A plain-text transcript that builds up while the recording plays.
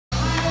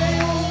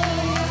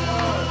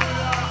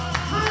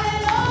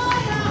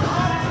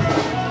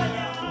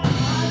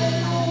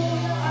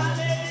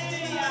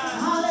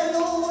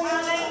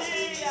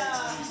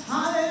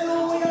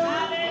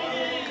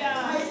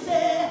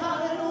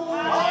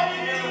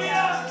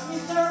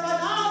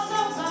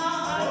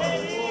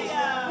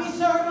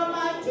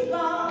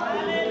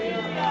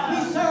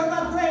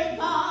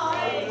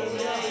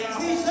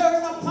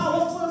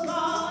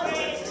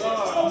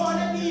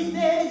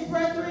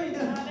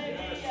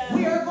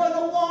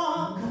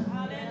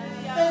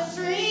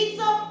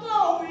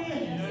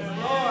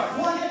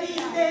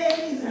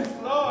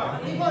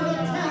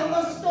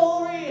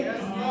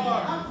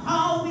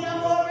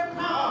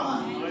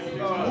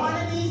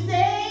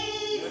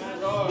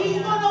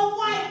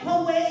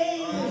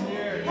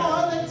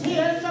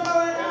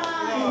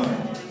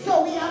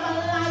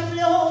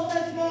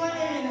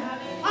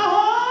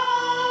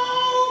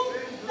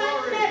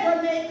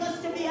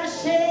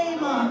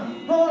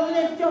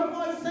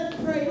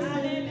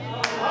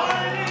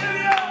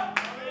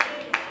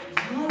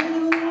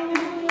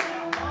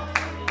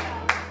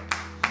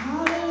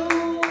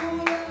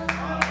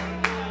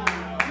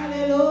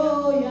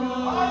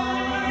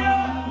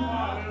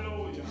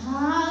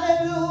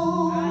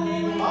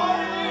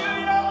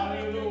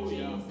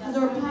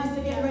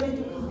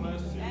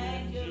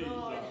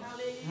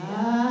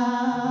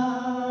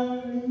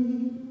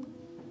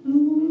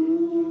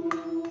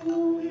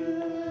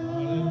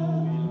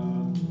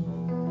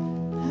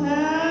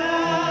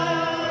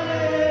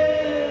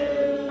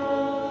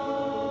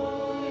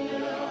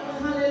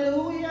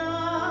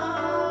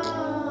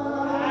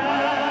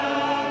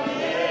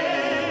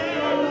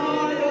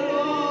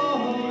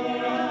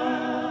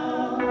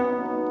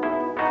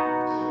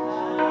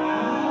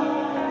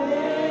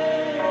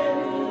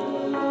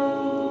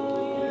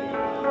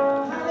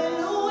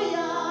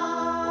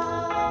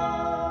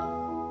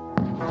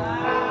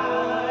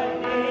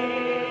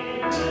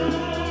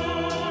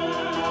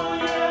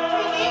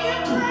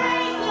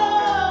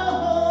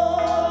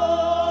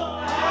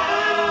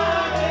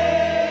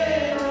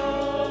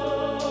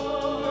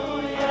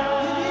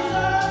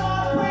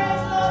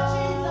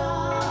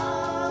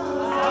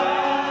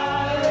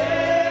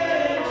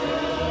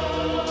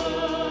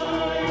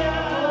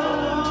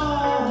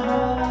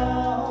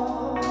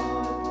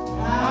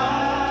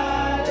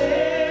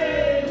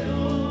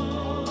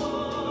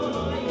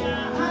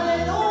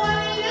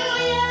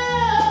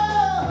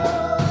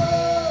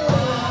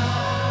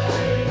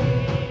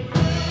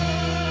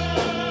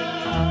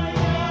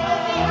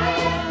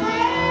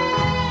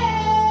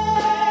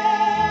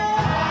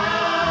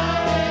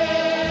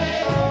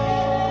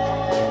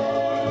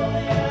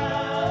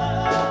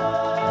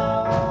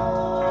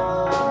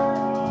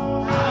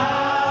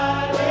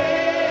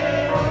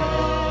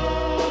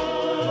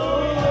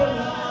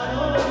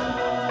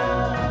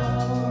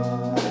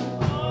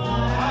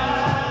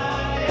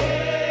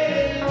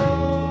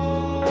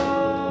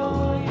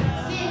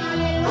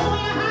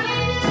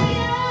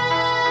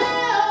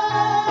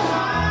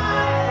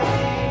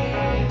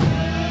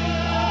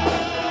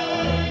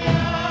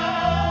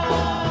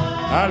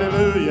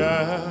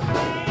Hallelujah.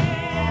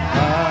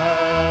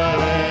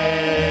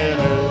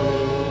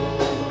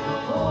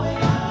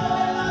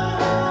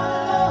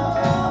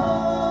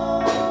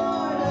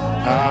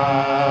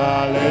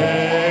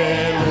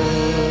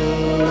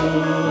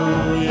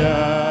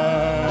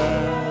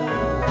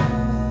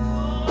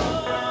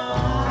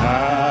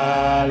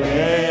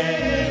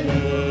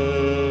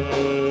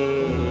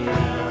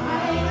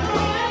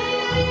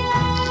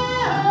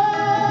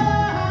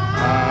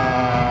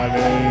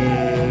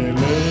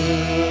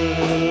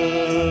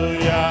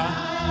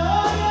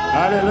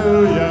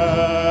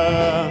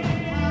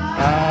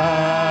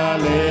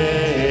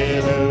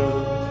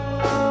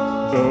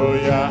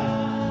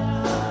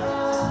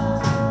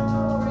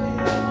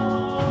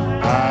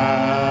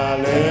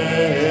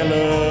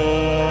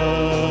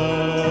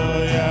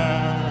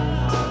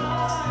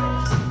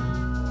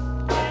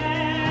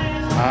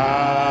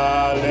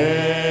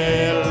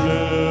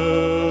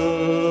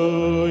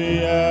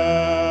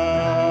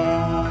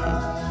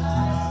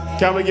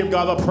 Can we give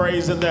God a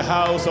praise in the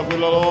house of the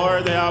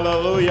Lord?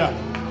 Hallelujah.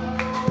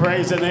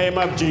 Praise the name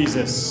of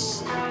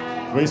Jesus.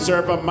 We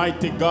serve a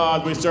mighty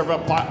God. We serve a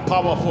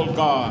powerful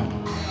God.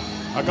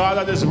 A God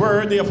that is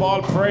worthy of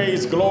all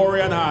praise,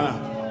 glory, and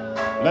honor.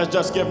 Let's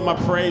just give him a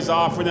praise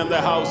offering in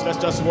the house. Let's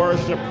just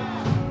worship.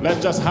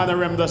 Let's just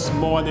honor him this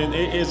morning.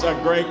 He is a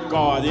great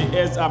God. He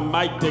is a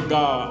mighty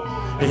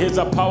God. He is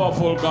a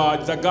powerful God.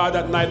 He's a God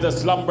that neither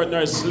slumber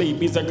nor sleep.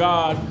 He's a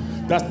God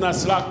that's not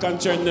slack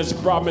concerning his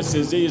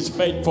promises. He is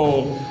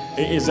faithful.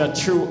 He is a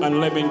true and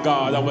living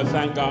God. And we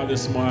thank God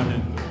this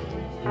morning.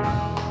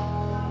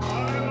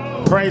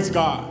 Praise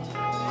God.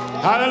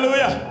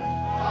 Hallelujah.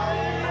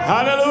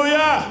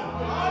 Hallelujah.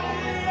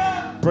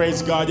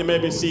 Praise God. You may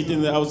be seated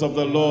in the house of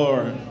the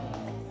Lord.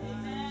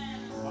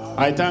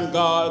 I thank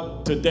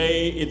God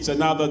today. It's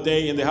another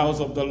day in the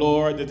house of the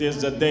Lord. It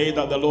is the day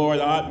that the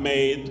Lord hath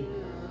made,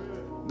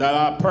 that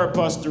I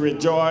purpose to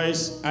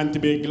rejoice and to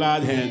be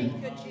glad in.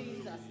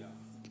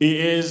 He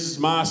is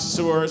my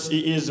source.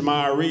 He is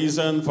my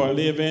reason for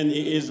living.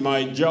 He is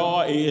my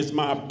joy. He is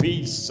my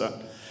peace.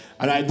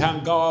 And I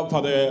thank God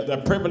for the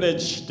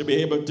privilege to be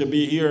able to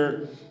be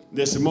here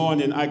this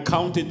morning. I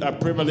count it a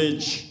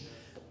privilege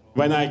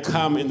when I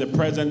come in the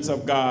presence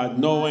of God,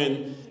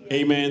 knowing,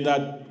 amen,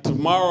 that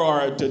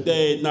tomorrow or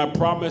today is not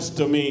promised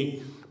to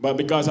me, but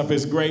because of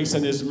his grace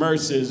and his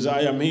mercies,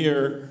 I am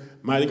here.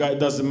 My God, it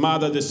doesn't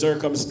matter the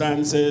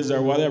circumstances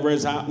or whatever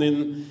is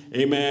happening.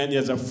 Amen. He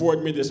has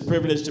afforded me this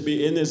privilege to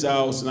be in his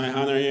house, and I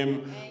honor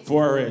him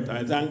for it.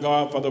 I thank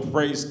God for the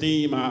praise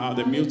team,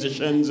 the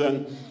musicians,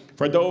 and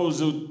for those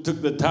who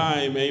took the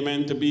time,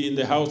 amen, to be in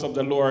the house of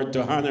the Lord,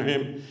 to honor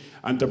him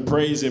and to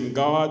praise him.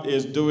 God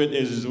is doing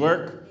his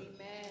work.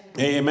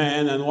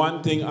 Amen. And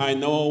one thing I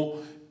know,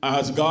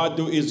 as God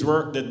do his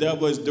work, the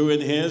devil is doing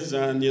his.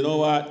 And you know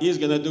what? He's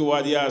going to do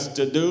what he has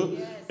to do.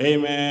 Yes.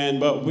 Amen.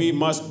 But we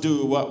must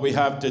do what we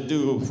have to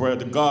do for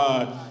the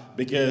God,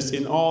 because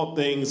in all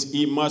things,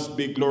 he must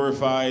be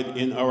glorified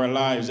in our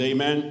lives.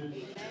 Amen.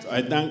 So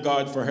I thank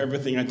God for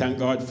everything. I thank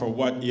God for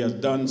what he has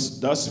done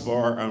thus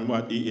far and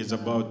what he is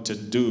about to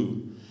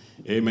do.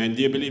 Amen.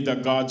 Do you believe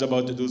that God's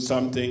about to do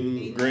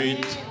something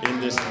great in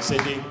this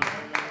city?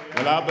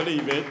 Well, I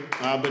believe it.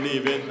 I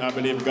believe it. I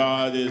believe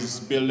God is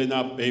building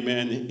up,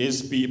 amen,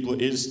 his people,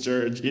 his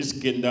church, his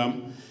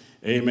kingdom.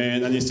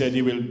 Amen. And he said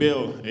he will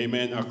build,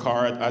 amen, a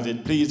court as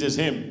it pleases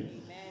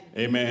him.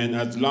 Amen.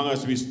 As long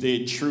as we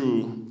stay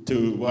true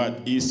to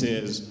what he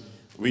says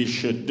we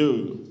should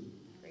do.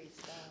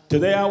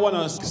 Today I want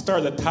to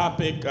start a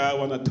topic. I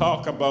want to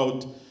talk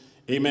about,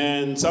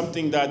 amen,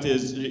 something that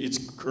it's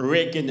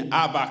wreaking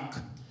havoc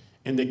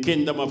in the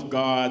kingdom of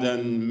God,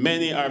 and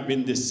many have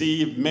been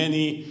deceived,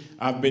 many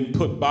have been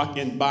put back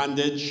in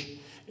bondage,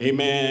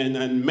 amen,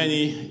 and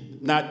many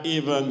not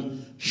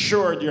even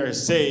sure they're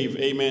saved,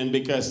 amen,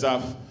 because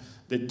of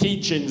the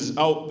teachings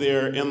out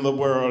there in the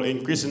world,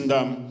 in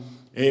Christendom,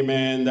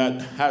 amen,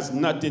 that has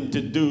nothing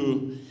to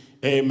do,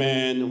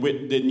 amen,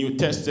 with the New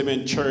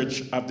Testament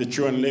church of the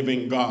true and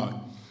living God.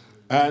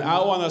 And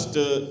I want us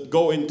to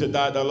go into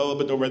that a little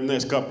bit over the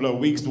next couple of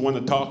weeks. We want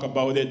to talk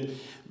about it,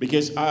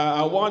 because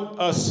I want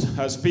us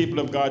as people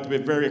of God to be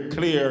very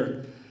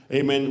clear,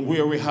 amen,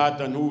 where we're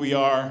at and who we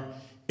are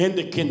in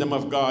the kingdom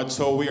of God,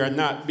 so we are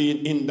not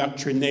being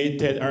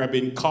indoctrinated or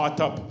being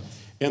caught up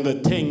in the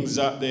things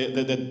that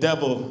the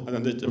devil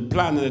and the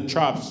plan and the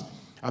traps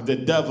of the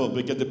devil,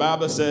 because the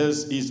Bible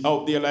says he's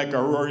out there like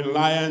a roaring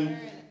lion,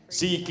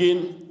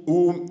 seeking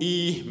whom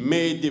he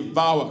may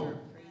devour.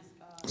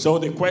 So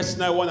the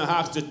question I want to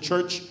ask the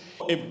church,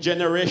 if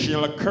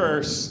generational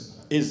curse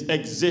is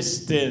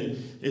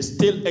existing, is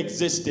still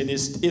existing,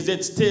 is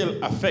it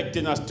still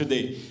affecting us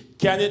today?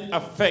 Can it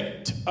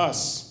affect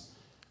us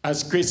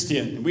as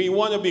Christians? We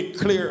want to be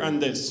clear on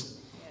this,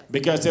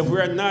 because if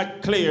we're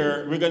not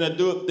clear, we're going to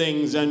do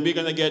things and we're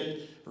going to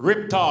get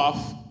ripped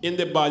off in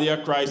the body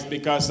of Christ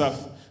because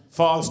of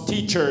false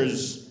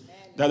teachers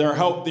that are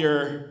out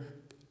there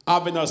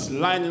having us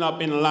lining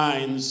up in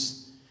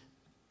lines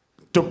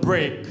to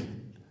break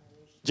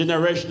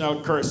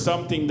generational curse,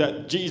 something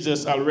that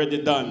Jesus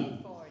already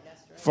done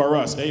for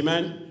us.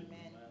 Amen.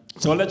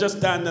 So let's just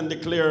stand and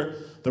declare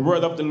the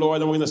word of the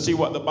Lord, and we're going to see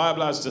what the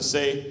Bible has to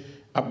say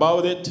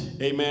about it.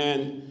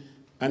 Amen.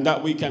 And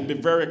that we can be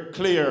very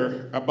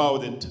clear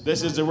about it.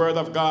 This is the word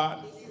of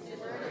God.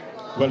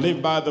 We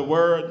live by the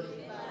word.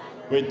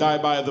 We die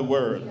by the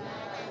word.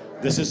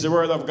 This is the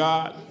word of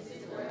God.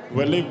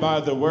 We live by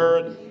the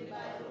word.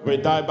 We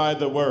die by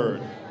the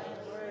word.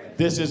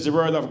 This is the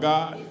word of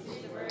God.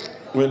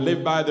 We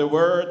live by the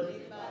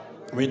word.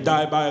 We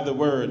die by the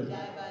word.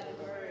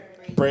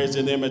 Praise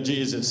the name of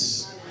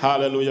Jesus.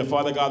 Hallelujah.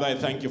 Father God, I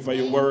thank you for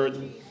your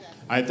word.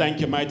 I thank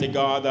you, mighty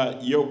God,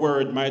 that your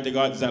word, mighty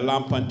God, is a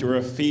lamp unto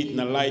our feet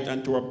and a light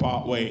unto our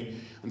pathway.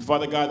 And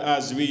Father God,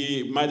 as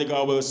we, mighty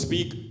God, will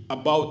speak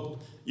about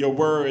your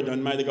word,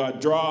 and mighty God,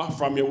 draw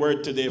from your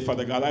word today,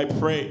 Father God, I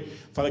pray,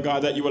 Father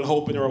God, that you will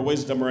open our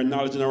wisdom, our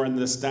knowledge, and our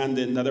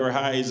understanding, that our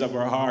eyes of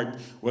our heart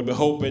will be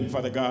open,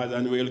 Father God,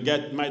 and we'll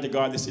get, mighty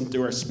God, this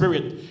into our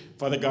spirit,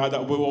 Father God,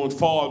 that we won't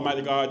fall,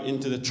 mighty God,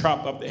 into the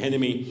trap of the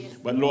enemy,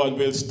 but Lord,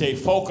 we'll stay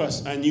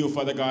focused on you,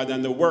 Father God,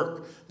 and the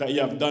work that you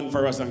have done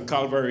for us on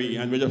Calvary.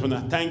 And we just want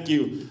to thank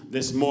you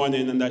this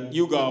morning, and that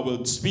you, God,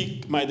 will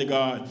speak, mighty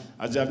God,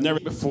 as you have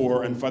never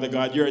before. And Father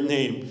God, your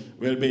name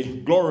will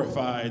be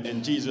glorified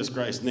in Jesus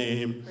Christ's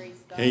name.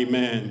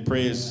 Amen.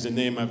 Praise the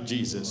name of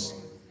Jesus.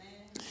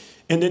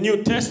 In the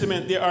New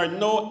Testament, there are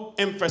no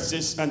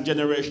emphasis on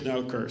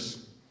generational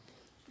curse.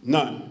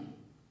 None.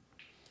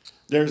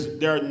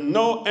 There are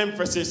no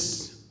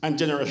emphasis on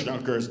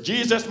generational curse.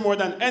 Jesus, more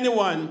than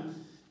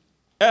anyone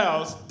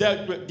else,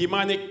 dealt with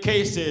demonic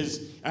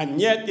cases,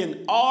 and yet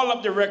in all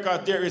of the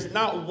record, there is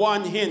not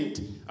one hint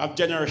of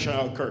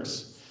generational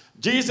curse.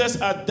 Jesus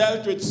has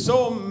dealt with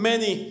so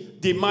many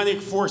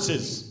demonic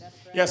forces.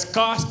 Right. He has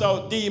cast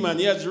out demons.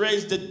 He has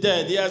raised the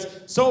dead. He has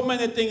so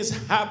many things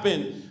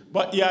happen,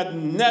 but he had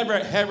never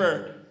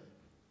ever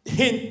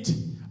hint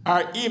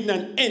or even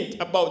an hint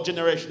about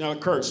generational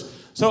curse.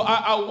 So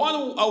I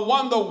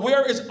wonder,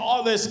 where is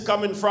all this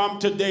coming from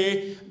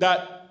today,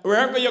 that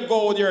wherever you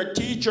go, there are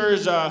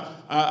teachers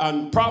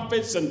and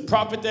prophets and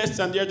prophetess,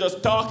 and they're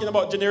just talking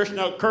about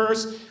generational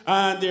curse,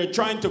 and they're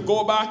trying to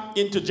go back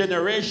into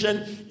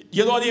generation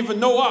you don't even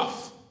know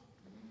of,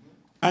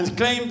 and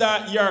claim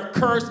that you're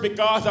cursed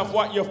because of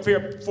what your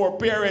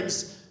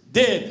foreparents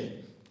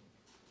did.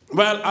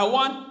 Well, I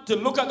want to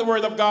look at the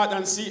Word of God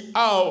and see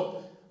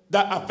how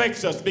that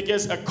affects us,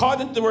 because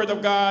according to the Word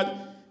of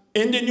God,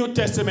 in the New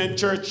Testament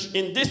church,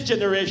 in this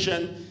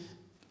generation,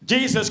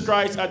 Jesus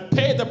Christ had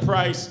paid the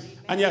price,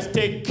 and he has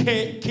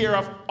taken care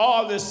of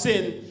all the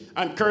sin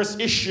and curse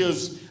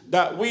issues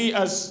that we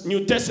as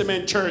New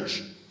Testament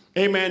church,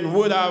 amen,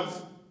 would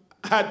have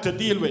had to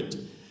deal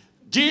with.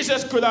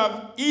 Jesus could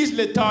have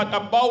easily taught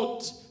about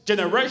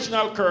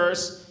generational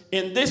curse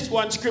in this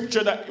one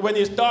scripture that when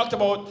he's talked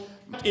about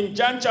in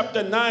John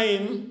chapter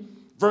 9,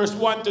 verse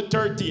 1 to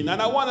 13.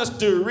 And I want us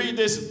to read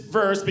this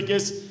verse,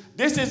 because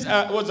this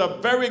was a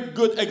very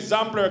good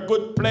example, a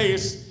good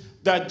place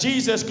that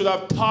Jesus could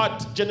have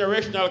taught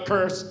generational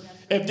curse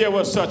if there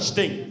was such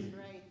thing.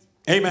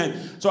 Right.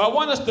 Amen. So I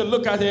want us to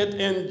look at it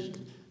in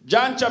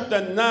John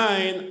chapter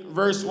 9,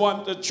 verse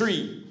 1 to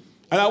 3.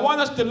 And I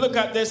want us to look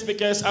at this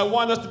because I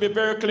want us to be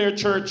very clear,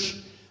 church,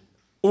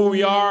 who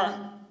we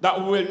are, that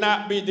we will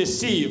not be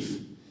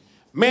deceived.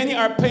 Many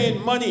are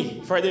paying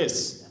money for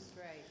this. That's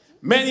right.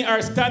 Many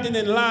are standing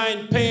in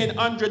line paying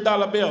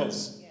 $100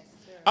 bills. Yes,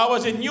 I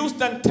was in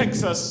Houston,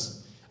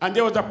 Texas, and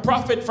there was a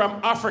prophet from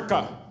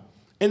Africa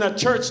in a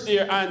church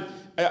there,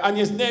 and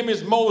his name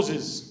is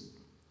Moses.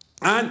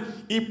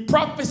 And he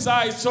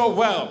prophesied so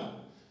well.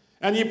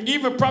 And he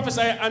even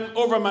prophesied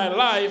over my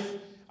life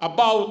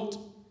about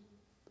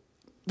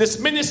this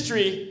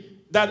ministry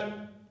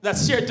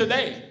that's here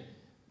today,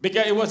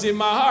 because it was in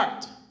my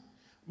heart.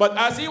 But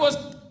as he was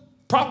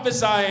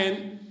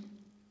prophesying,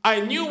 I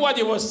knew what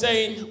he was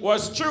saying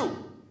was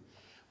true.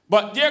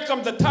 But there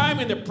comes a time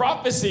in the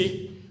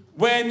prophecy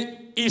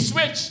when he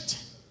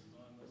switched,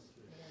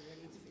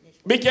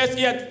 because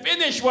he had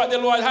finished what the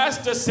Lord has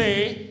to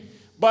say,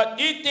 but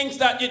he thinks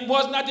that it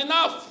was not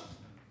enough.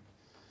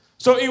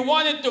 So he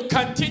wanted to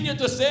continue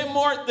to say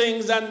more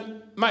things,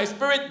 and my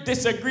spirit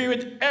disagreed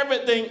with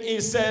everything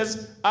he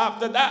says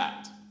after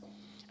that.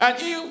 And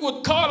he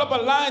would call up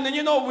a line, and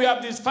you know we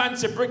have this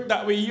fancy brick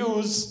that we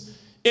use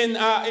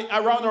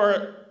around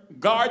our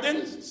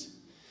gardens.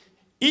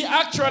 He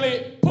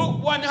actually put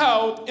one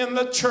out in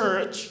the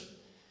church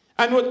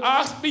and would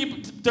ask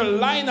people to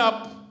line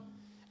up,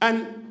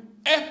 and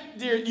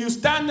if you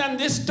stand on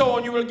this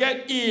stone, you will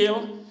get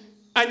healed.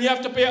 And you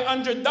have to pay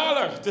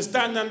 $100 to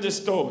stand on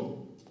this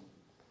stone.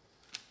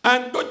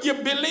 And could you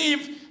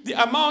believe the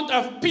amount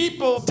of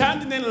people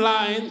standing in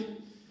line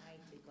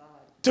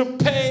to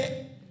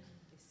pay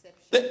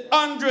the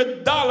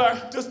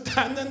 $100 to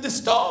stand on the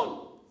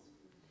stone?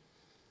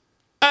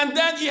 And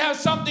then you have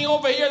something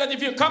over here that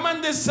if you come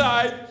on this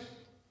side,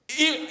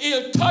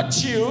 he'll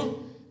touch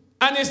you,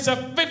 and it's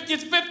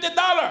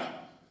 $50.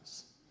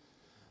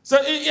 So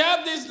you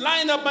have this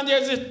line up, and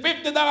there's this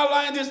 $50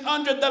 line, this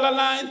 $100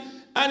 line,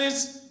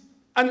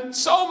 and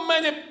so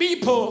many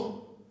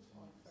people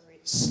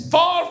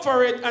fall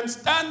for it and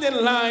stand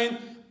in line,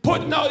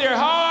 putting out their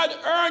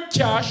hard-earned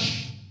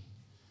cash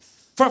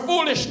for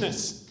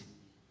foolishness.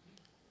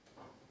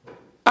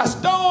 A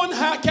stone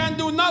can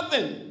do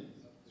nothing.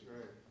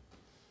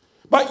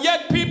 But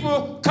yet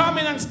people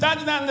coming and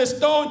standing on the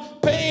stone,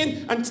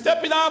 paying and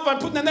stepping off and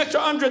putting an extra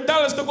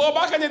 $100 to go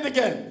back on it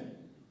again.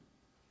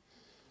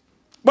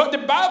 But the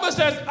Bible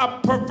says a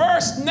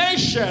perverse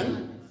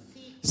nation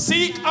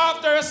seek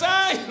after a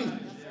sign.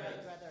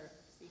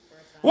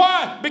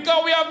 Why?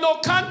 Because we have no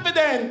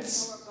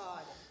confidence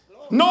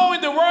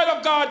knowing the word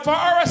of God for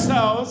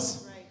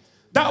ourselves,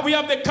 that we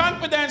have the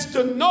confidence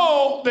to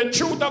know the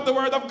truth of the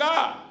word of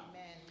God.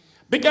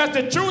 Because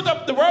the truth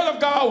of the word of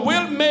God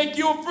will make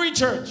you free,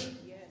 church.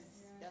 Yes,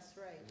 that's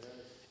right.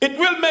 It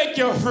will make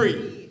you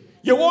free.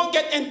 You won't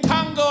get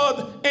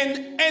entangled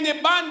in any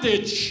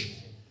bondage.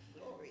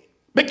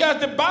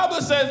 Because the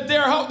Bible says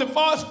the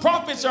false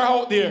prophets are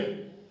out there.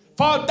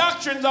 False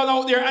doctrines are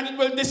out there, and it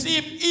will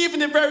deceive even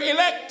the very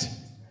elect.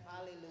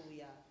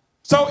 Hallelujah.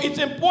 So it's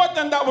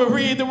important that we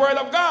read the word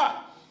of God.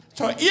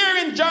 So here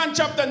in John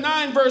chapter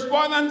 9, verse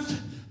 1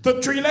 and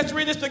to 3, let's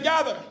read this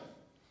together.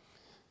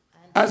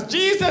 As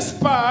Jesus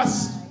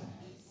passed,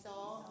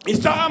 he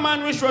saw a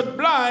man which was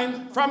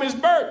blind from his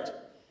birth.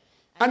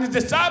 And his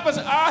disciples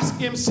asked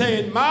him,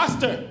 saying,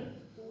 Master,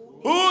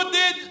 who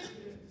did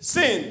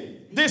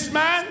sin, this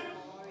man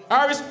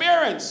or his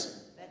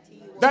parents,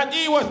 that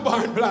he was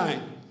born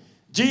blind?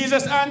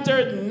 Jesus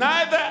answered,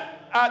 neither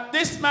hath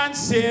this man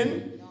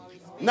sinned,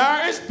 nor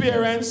his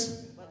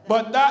parents,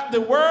 but that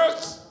the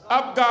works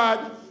of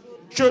God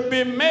should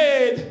be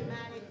made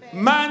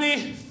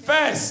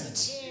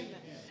manifest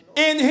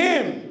in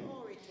him.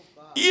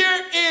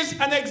 Here is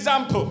an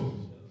example.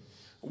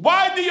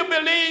 Why do you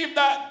believe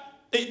that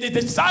the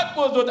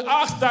disciples would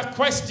ask that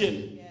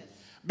question?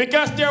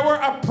 Because there were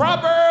a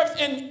proverb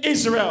in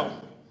Israel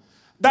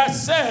that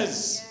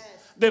says,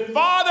 the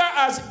father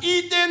has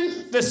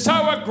eaten the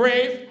sour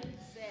grape,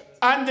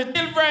 and the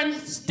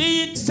children's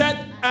teeth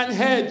set an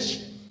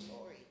hedge.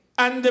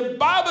 And the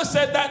Bible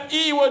said that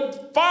he would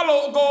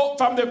go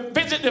from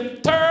visit the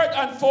third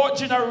and fourth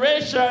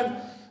generation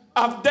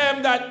of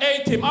them that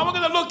ate him. And we're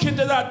going to look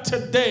into that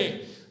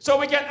today so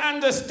we can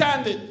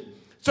understand it.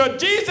 So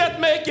Jesus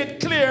make it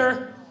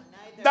clear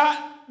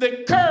that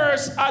the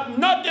curse had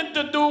nothing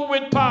to do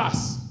with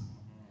past.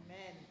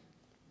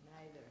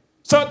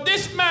 So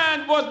this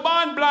man was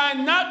born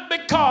blind not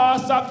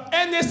because of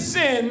any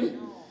sin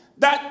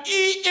that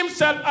he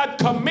himself had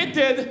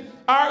committed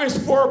or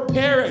his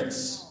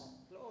foreparents.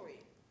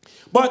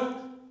 But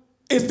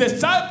his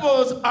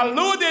disciples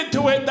alluded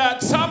to it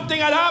that something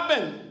had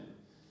happened.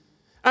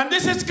 And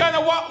this is kind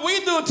of what we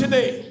do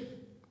today,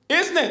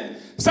 isn't it?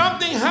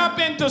 Something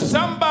happened to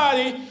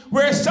somebody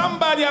where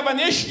somebody have an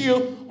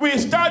issue. We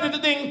started to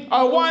think,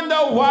 I wonder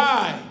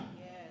why.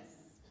 Yes.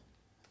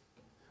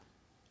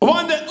 I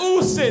wonder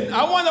who sinned.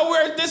 I wonder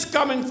where this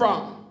coming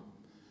from.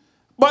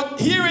 But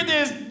here it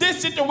is, this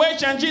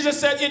situation, Jesus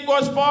said it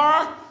was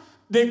for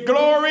the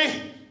glory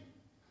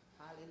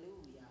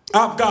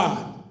of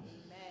God.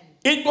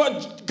 It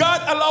was,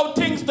 God allowed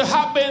things to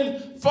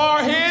happen for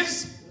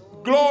his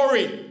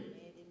glory.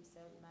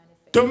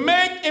 To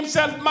make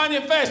himself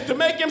manifest, to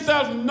make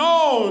himself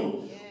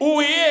known who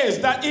he is,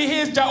 that he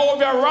is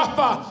Jehovah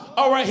Rapha,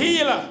 our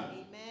healer.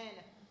 Amen.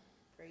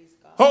 Praise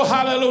God. Oh,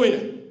 hallelujah.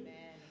 Amen.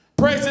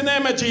 Praise the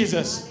name of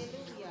Jesus.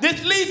 Hallelujah.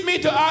 This leads me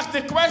to ask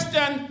the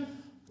question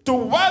to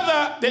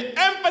whether the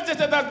emphasis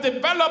that has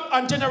developed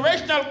on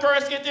generational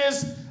curse, it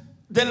is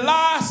the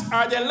last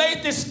or the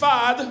latest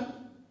fad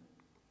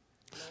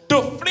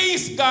to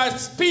fleece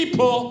God's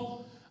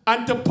people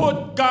and to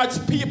put God's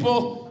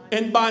people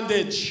in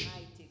bondage.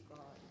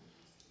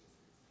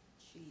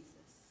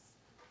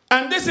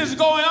 And this is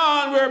going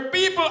on where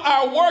people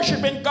are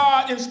worshiping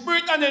God in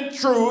spirit and in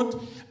truth,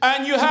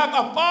 and you have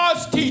a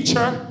false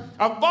teacher,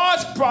 a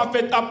false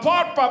prophet, a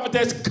false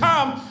prophetess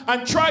come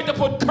and try to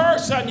put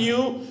curse on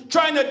you,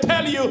 trying to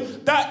tell you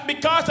that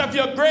because of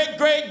your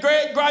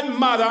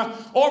great-great-great-grandmother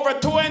over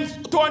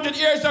 200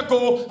 years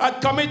ago had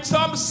committed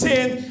some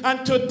sin,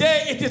 and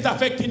today it is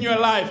affecting your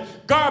life.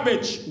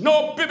 Garbage.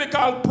 No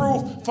biblical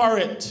proof for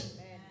it.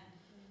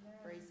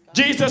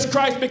 Jesus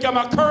Christ became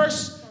a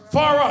curse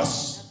for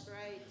us.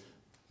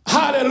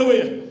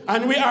 Hallelujah.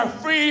 And we are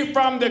free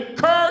from the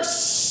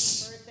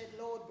curse.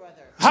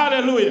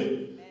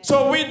 Hallelujah.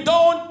 So we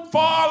don't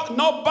fall,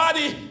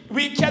 nobody,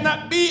 we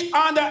cannot be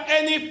under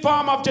any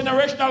form of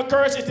generational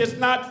curse. It is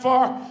not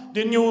for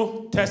the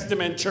New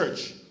Testament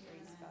church.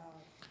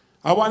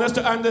 I want us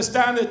to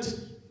understand it.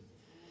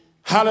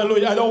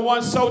 Hallelujah. I don't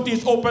want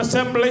Southeast Hope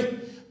Assembly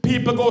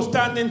people go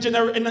stand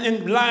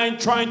in line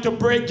trying to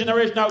break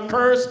generational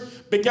curse,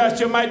 because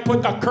you might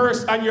put a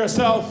curse on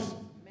yourself.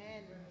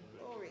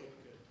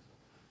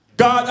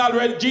 God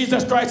already,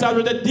 Jesus Christ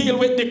already deal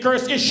with the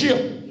curse issue.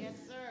 Yes,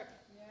 sir.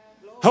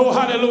 Oh,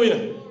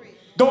 hallelujah.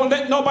 Don't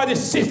let nobody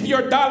sift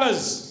your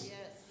dollars.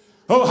 Yes.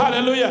 Oh,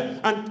 hallelujah.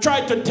 And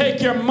try to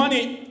take your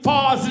money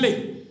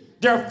falsely.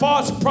 There are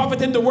false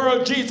prophets in the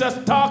world. Jesus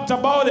talked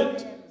about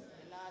it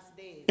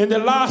In the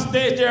last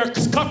days, there are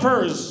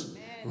scoffers,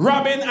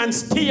 robbing and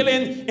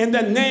stealing in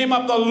the name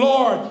of the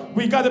Lord.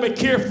 We got to be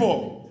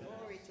careful.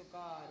 Glory to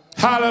God.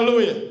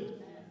 Hallelujah.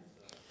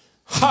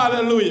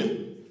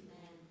 Hallelujah.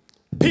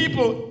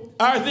 People,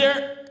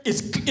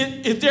 is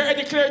there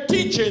any clear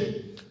teaching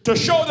to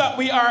show that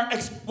we are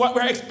what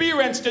we're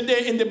experiencing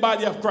today in the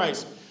body of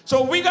Christ?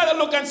 So we got to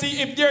look and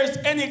see if there is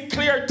any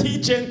clear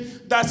teaching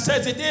that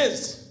says it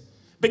is.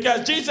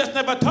 Because Jesus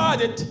never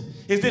taught it.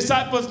 His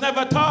disciples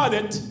never taught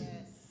it. Yes.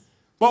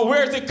 But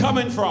where is it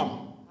coming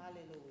from?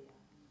 Hallelujah.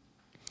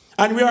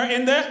 And we are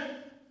in the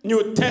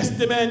New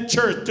Testament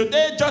church.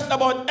 Today, just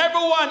about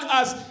everyone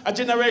has a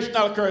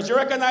generational curse. You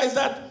recognize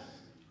that?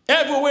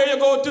 Everywhere you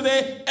go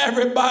today,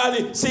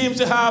 everybody seems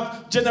to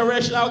have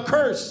generational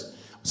curse.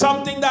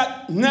 Something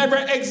that never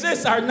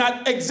exists or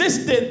not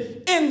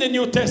existed in the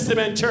New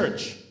Testament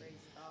church.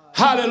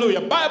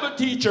 Hallelujah. Bible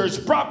teachers,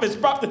 prophets,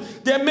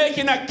 they're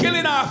making a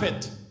killing of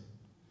it.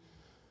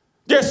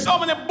 There's so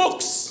many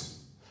books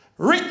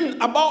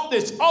written about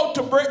this, how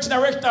to break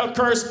generational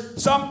curse,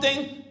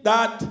 something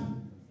that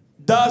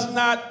does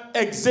not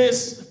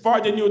exist for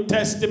the New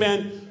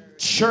Testament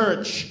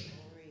church.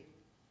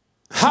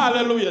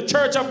 Hallelujah.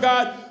 Church of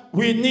God,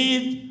 we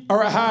need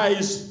our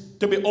eyes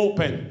to be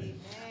open. Amen.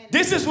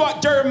 This is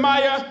what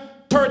Jeremiah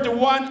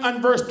 31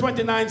 and verse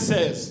 29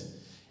 says.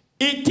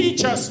 It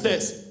teaches us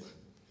this.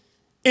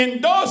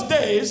 In those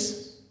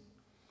days,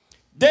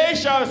 they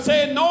shall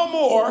say no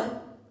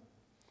more,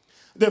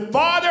 the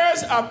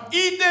fathers have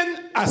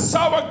eaten a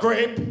sour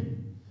grape,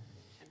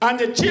 and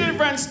the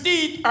children's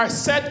teeth are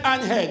set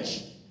on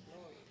edge.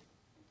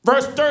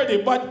 Verse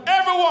 30, but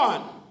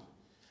everyone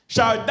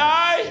shall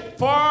die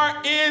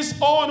for his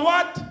own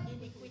what?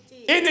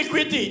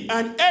 Iniquity.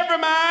 And every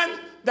man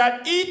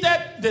that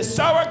eateth the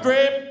sour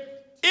grape,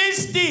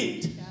 his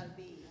teeth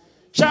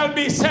shall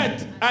be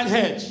set on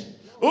edge.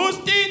 Whose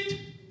teeth?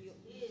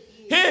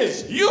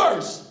 His,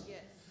 yours.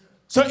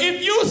 So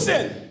if you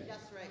sin,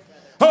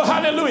 oh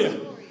hallelujah,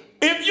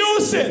 if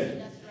you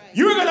sin,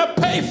 you're going to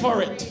pay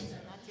for it.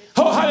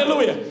 Oh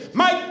hallelujah.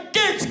 My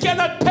kids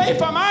cannot pay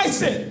for my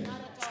sin.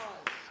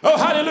 Oh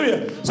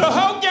hallelujah. So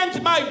how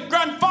can my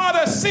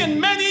grandfather sin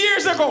many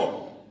years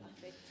ago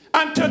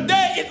and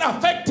today it's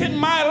affecting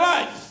my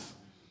life?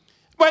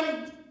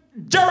 When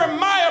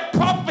Jeremiah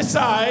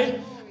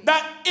prophesied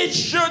that it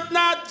should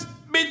not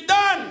be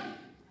done.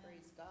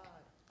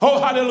 Oh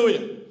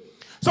hallelujah.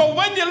 So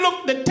when you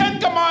look, the 10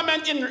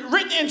 Commandments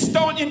written in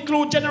stone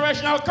include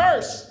generational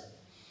curse.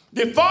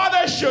 The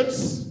father should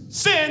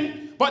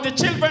sin, but the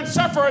children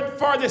suffered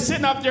for the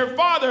sin of their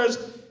fathers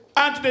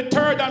and to the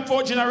third and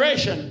fourth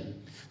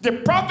generation. The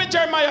prophet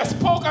Jeremiah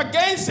spoke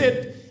against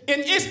it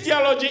in his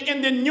theology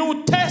in the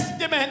New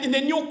Testament, in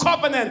the New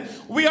Covenant.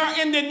 We are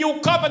in the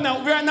New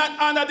Covenant. We are not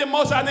under the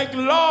Mosaic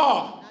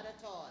law. Not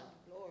at all.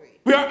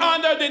 Glory. We are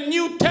under the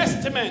New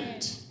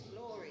Testament.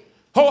 Glory.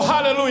 Oh,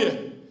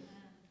 hallelujah.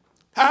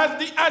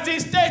 As he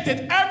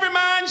stated, every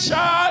man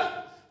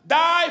shall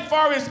die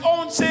for his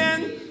own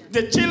sin.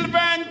 The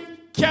children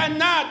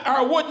cannot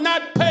or would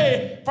not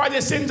pay for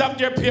the sins of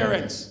their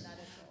parents.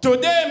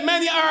 Today,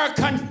 many are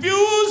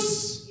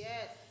confused.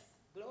 Yes.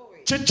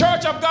 Glory. The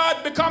church of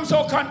God becomes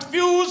so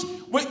confused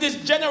with this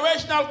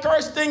generational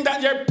curse thing that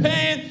they're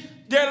paying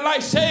their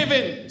life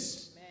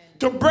savings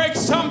to break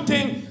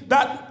something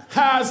that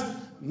has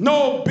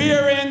no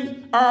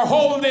bearing or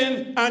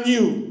holding on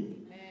you.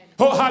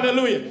 Oh,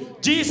 hallelujah.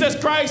 Jesus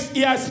Christ,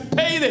 he has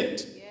paid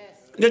it. Yes.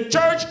 The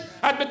church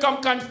had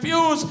become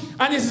confused,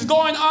 and this is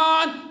going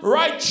on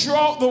right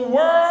throughout the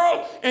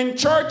world. In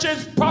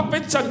churches,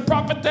 prophets and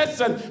prophetess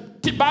and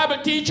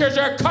Bible teachers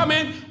are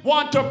coming,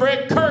 want to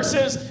break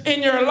curses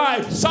in your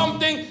life.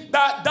 Something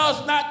that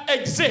does not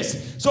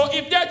exist. So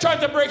if they're trying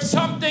to break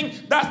something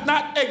that's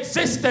not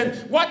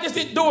existent, what is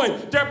it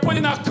doing? They're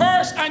putting a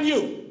curse on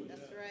you.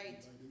 That's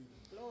right.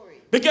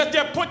 Glory. Because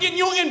they're putting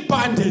you in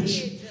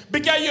bondage.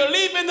 Because you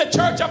live in the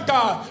church of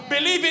God,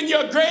 believing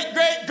your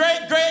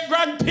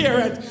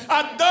great-great-great-great-grandparents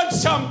have done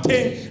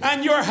something,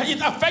 and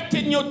it's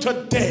affecting you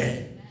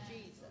today.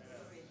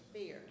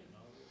 Fear.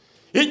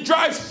 It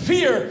drives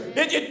fear.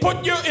 It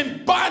put you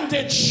in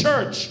bondage,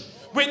 church.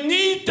 We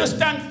need to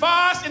stand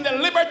fast in the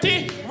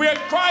liberty where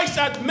Christ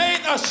has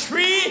made us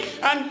free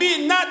and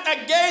be not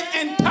again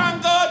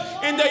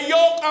entangled in the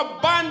yoke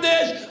of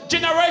bondage.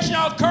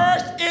 Generational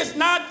curse is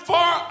not for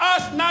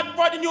us, not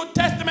for the New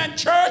Testament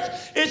church.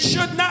 It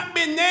should not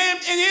be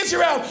named in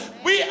Israel.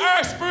 We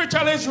are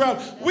spiritual Israel.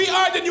 We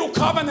are the new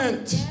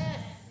covenant. Yes.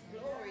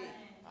 Glory.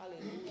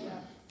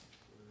 Hallelujah.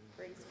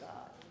 Praise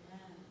God.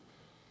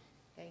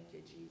 Thank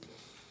you, Jesus.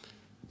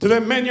 Today,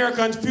 many are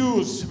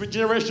confused with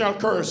generational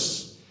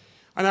curse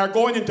and are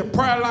going into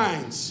prayer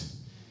lines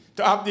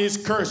to have these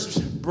curses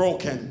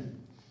broken.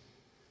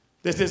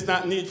 This is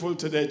not needful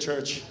today,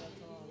 church.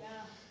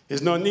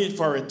 There's no need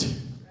for it.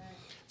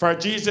 For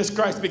Jesus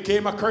Christ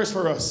became a curse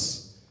for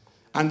us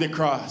on the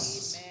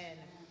cross. Amen.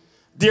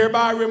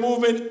 Thereby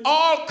removing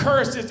all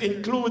curses,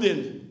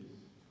 including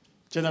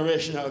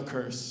generational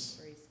curse.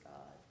 Praise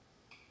God.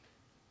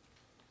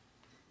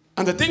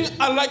 And the thing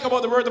I like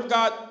about the Word of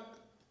God,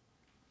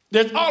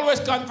 There's always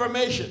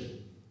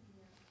confirmation.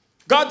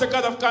 God's a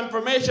God of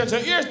confirmation. So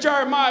here's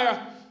Jeremiah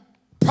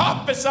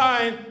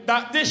prophesying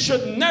that this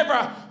should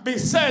never be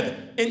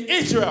said in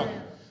Israel.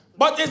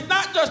 But it's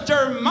not just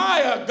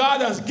Jeremiah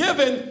God has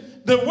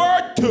given the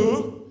word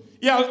to.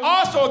 He'll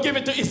also give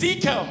it to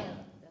Ezekiel.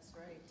 That's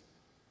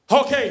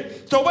right.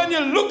 Okay, so when you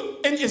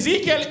look in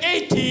Ezekiel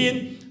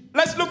 18,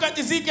 let's look at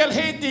Ezekiel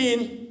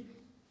 18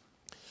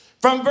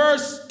 from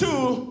verse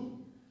 2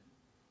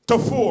 to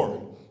 4.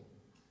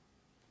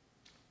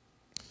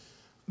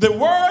 The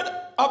word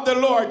of the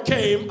Lord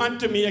came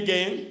unto me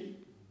again,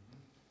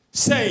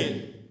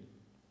 saying,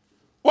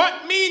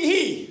 what mean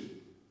he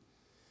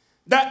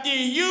that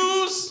ye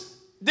use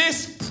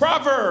this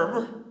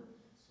proverb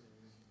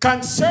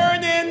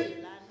concerning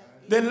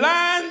the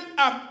land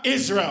of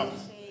Israel,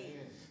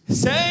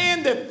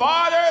 saying the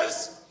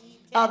fathers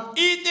have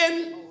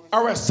eaten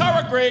our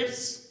sour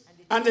grapes,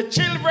 and the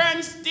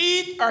children's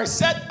teeth are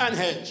set on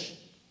hedge.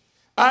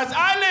 As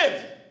I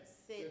live,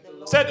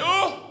 said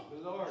who?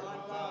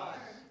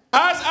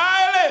 As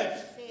I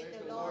live,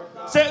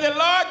 said the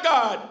Lord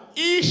God,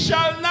 ye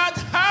shall not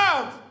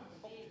have,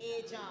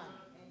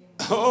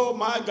 oh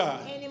my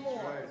God,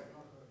 anymore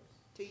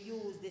to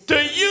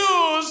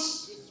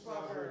use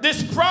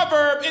this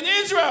proverb in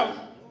Israel.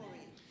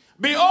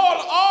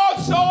 Behold, all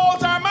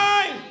souls are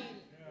mine.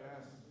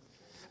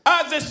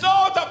 As the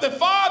souls of the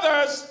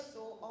fathers,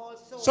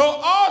 so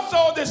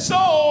also the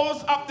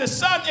souls of the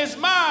Son is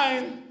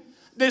mine.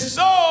 The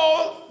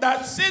soul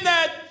that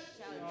sinneth,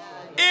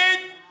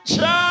 it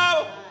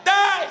shall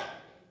die.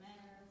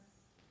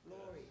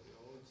 Glory.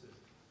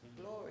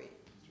 Glory.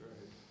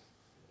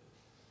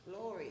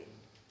 Glory.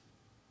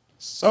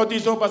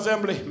 Southeast Hope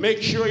Assembly,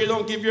 make sure you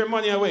don't give your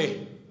money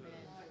away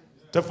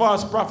to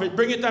false prophet.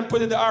 Bring it and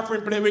put it in the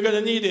offering plate. We're going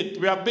to need it.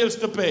 We have bills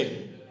to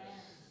pay.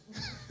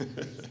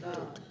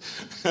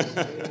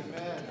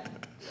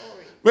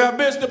 We have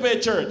bills to pay,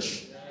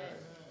 church.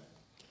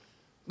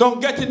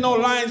 Don't get in no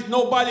lines.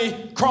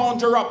 Nobody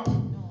conjure up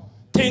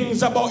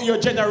things about your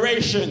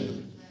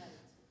generation.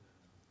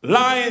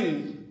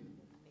 Lying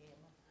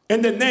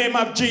in the name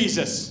of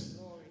Jesus.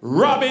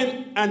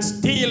 Robbing and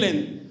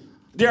stealing.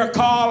 They are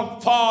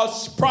called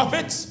false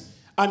prophets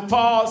and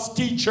false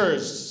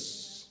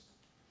teachers.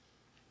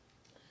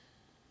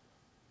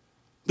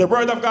 The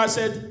word of God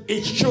said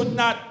it should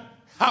not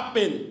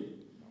happen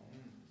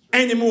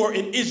anymore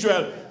in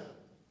Israel.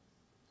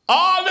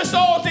 All the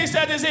souls, he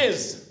said, is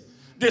his.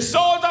 The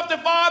souls of the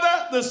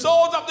Father, the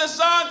souls of the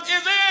Son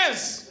is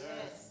his.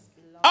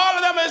 All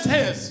of them is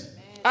his.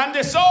 And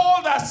the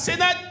soul that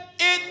sinneth,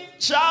 it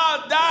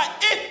shall die.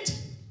 It.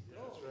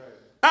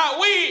 Not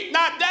we,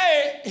 not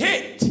they,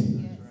 it.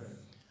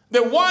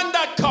 The one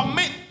that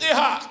commit the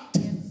act,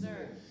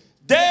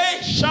 they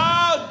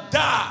shall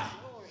die.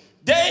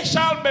 They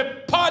shall be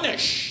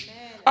punished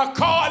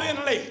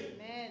accordingly.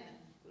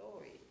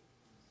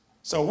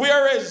 So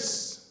where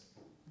is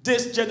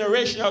this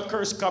generational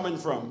curse coming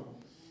from?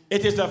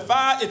 It is a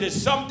fact. It is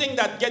something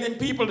that getting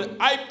people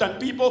hyped, and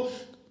people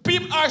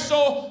are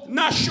so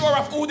not sure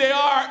of who they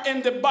are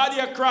in the body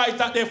of Christ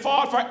that they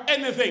fall for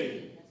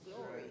anything.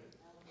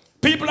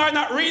 People are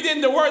not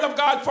reading the word of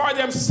God for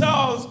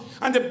themselves.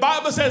 And the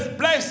Bible says,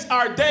 blessed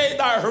are they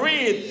that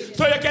read.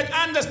 So you can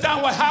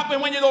understand what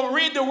happened when you don't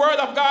read the word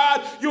of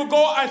God. You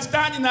go and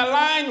stand in a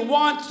line,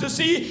 want to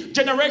see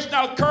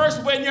generational curse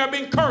when you're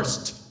being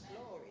cursed.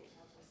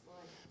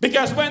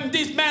 Because when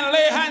these men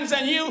lay hands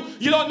on you,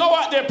 you don't know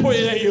what they're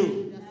putting in you.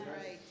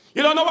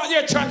 You don't know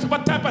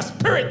what type of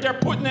spirit they're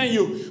putting in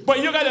you. But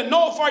you got to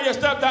know for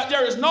yourself that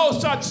there is no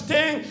such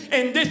thing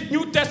in this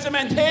New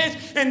Testament age,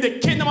 in the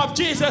kingdom of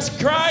Jesus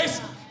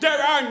Christ.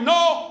 There are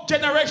no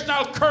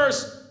generational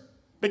curse,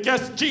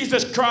 because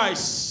Jesus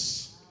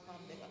Christ,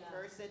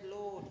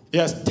 he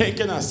has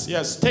taken us. He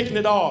has taken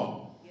it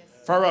all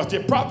for us. The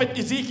prophet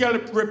Ezekiel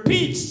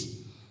repeats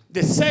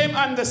the same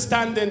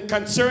understanding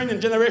concerning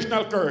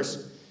generational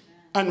curse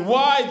and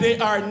why they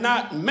are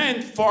not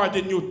meant for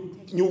the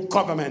new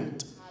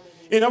covenant.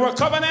 In our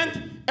covenant,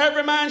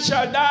 every man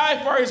shall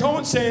die for his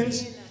own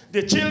sins.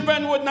 The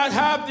children would not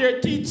have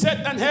their teeth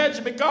set on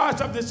hedge because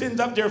of the sins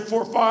of their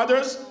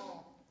forefathers.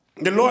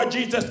 The Lord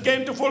Jesus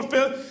came to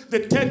fulfill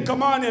the 10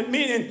 commandments,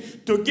 meaning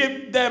to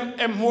give them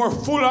a more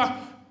fuller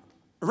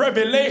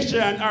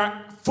revelation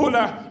or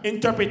fuller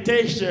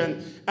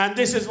interpretation. And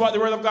this is what the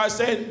word of God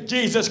said,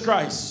 Jesus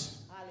Christ.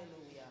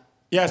 Hallelujah.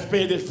 He has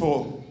paid it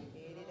full.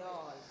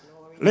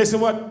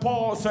 Listen what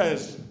Paul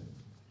says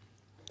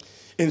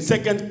in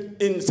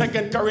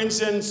 2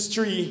 Corinthians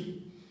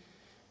 3,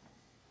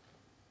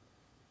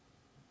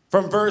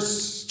 from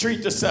verse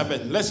 3 to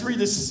 7. Let's read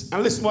this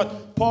and listen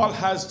what Paul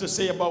has to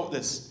say about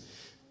this.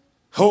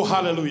 Oh,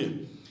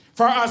 hallelujah.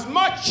 For as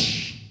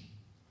much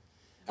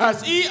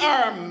as ye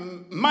are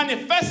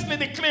manifestly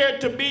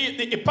declared to be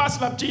the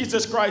apostle of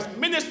Jesus Christ,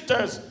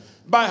 ministers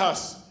by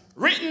us,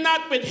 written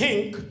not with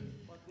ink,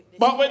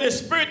 but with the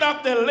Spirit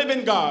of the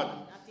living God,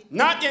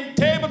 not in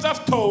tables of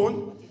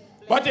stone,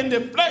 but in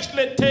the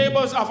fleshly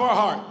tables of our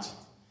heart.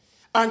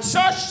 And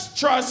such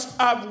trust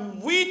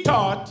have we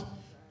taught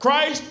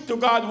Christ to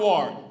God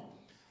ward.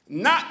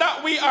 Not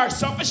that we are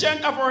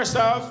sufficient of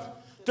ourselves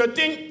to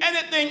think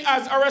anything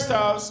as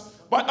ourselves,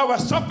 but our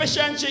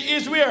sufficiency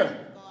is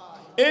where?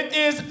 It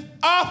is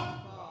of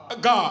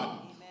God.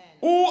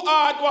 Who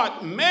are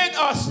what? Made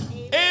us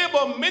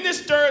able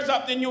ministers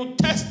of the New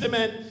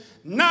Testament,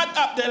 not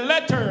of the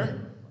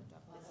letter,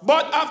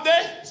 but of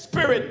the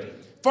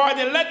Spirit. For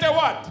the letter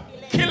what?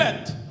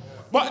 Killeth.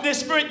 But the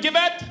Spirit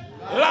giveth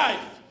life.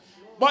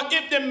 But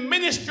if the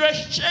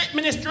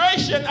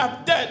ministration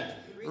of death,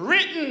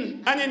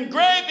 written and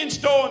engraved in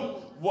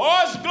stone,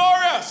 was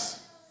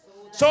glorious,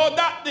 so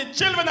that the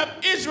children of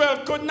Israel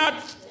could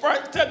not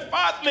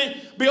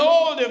steadfastly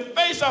behold the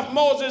face of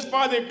Moses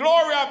for the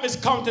glory of his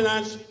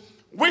countenance,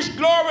 which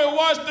glory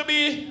was to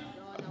be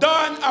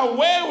done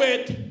away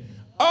with,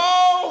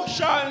 oh,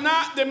 shall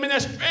not the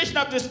ministration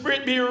of the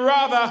Spirit be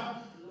rather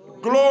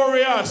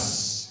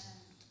glorious?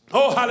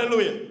 Oh,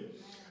 hallelujah.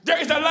 There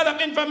is a lot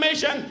of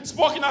information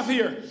spoken of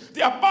here.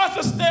 The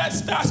apostles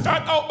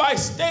start out by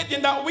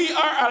stating that we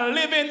are a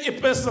living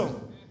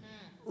epistle,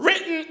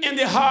 written in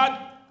the heart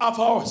of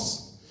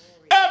us.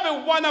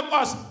 Every one of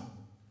us,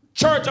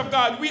 church of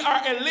God, we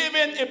are a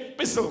living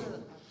epistle.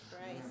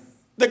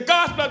 The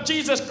gospel of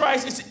Jesus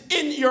Christ is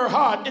in your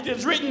heart. It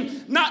is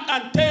written not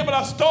on table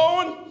of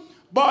stone,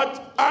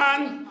 but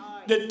on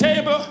the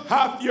table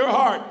of your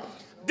heart.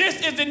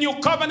 This is the new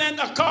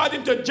covenant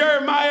according to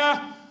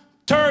Jeremiah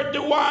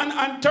 31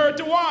 and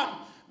 31.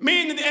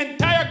 Meaning the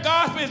entire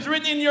gospel is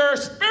written in your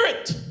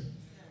spirit.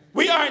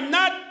 We are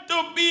not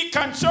to be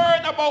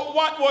concerned about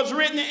what was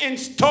written in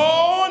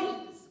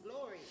stone.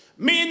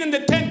 Meaning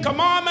the 10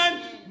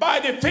 Commandments by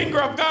the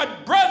finger of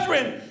God.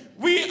 Brethren,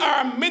 we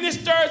are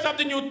ministers of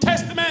the New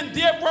Testament.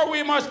 Therefore,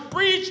 we must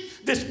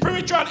preach the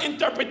spiritual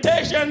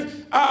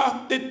interpretation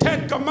of the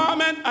 10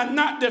 Commandments and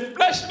not the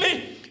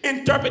fleshly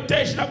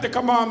interpretation of the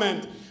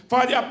commandment.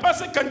 For the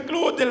apostle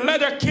concludes, the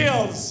letter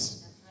kills.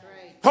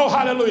 Oh,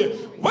 hallelujah.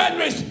 When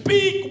we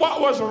speak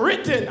what was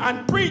written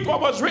and preach what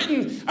was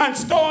written on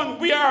stone,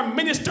 we are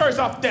ministers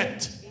of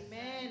death.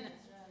 Amen.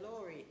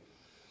 Glory.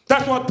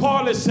 That's what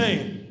Paul is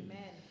saying.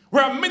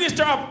 We're a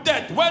minister of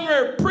death. When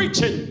we're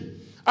preaching,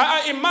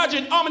 I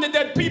imagine how many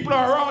dead people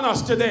are around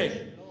us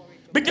today.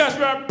 Because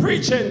we are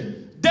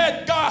preaching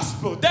dead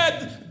gospel,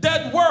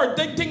 dead word,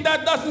 dead thing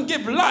that doesn't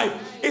give life.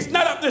 It's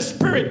not of the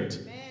Spirit.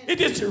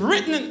 It is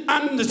written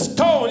on the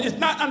stone. It's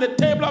not on the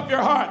table of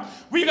your heart.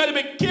 We got to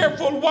be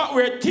careful what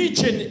we're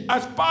teaching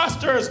as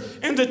pastors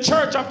in the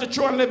church of the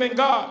true and living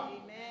God.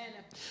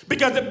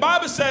 Because the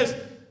Bible says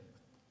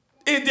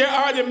there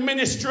are the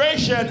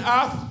ministration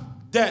of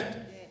death.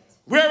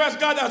 Whereas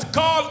God has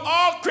called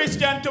all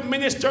Christians to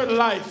minister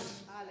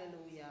life.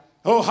 Hallelujah.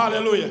 Oh,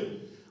 hallelujah.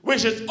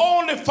 Which is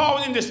only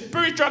found in the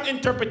spiritual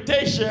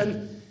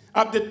interpretation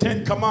of the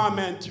 10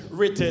 Commandments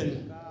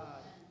written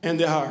in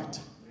the heart.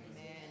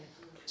 Amen.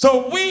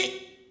 So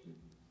we,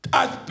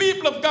 as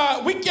people of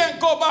God, we can't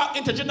go back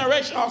into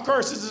generational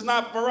curses. It's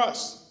not for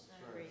us.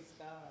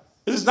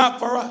 It is not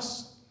for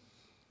us.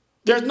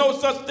 There's no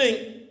such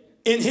thing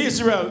in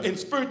Israel, in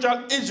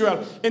spiritual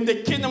Israel, in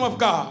the kingdom of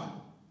God.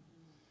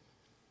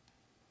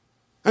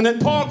 And then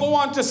Paul go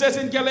on to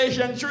say in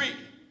Galatians 3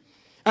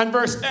 and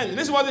verse 10.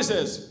 This is what it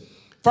says.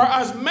 For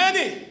as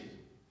many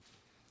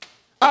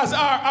as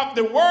are of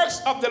the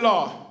works of the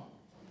law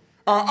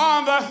are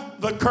under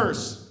the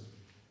curse.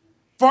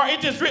 For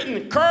it is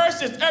written,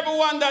 cursed is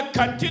everyone that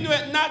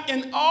continueth not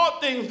in all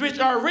things which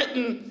are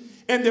written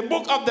in the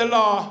book of the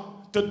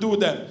law to do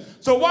them.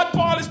 So what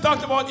Paul is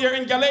talking about here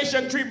in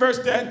Galatians 3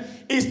 verse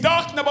 10, he's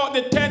talking about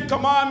the 10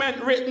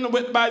 Commandments written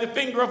by the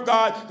finger of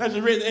God that is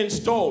written in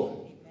stone.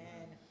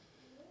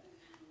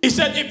 He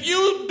said, if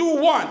you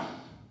do one,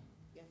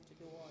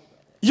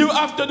 you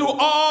have to do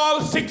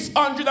all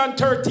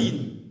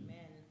 613.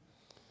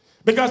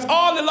 Because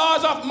all the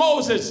laws of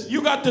Moses,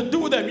 you got to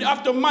do them. You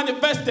have to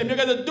manifest them. You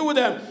got to do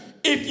them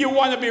if you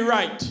want to be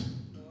right.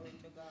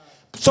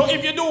 So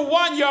if you do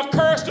one, you're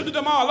cursed to do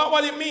them all. That's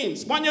what it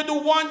means. When you do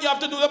one, you have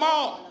to do them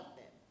all.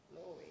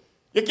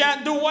 You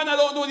can't do one and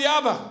don't do the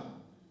other.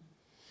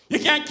 You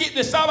can't keep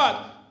the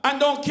Sabbath and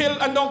don't kill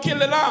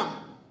the lamb.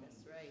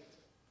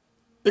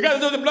 You got to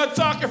do the blood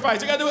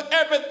sacrifice. You got to do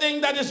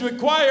everything that is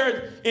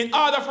required in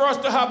order for us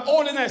to have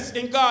holiness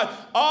in God.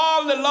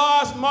 All the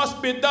laws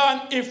must be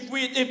done.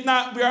 If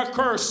not, we are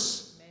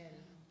cursed. Amen.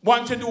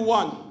 Once you do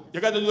one, you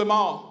got to do them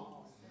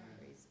all.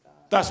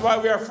 That's why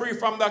we are free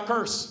from that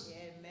curse.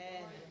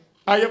 Amen.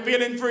 Are you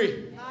feeling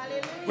free?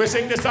 Hallelujah. We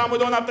sing the song, we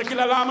don't have to kill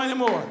a lamb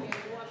anymore.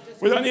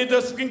 We don't need to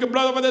sprinkle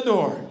blood over the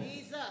door.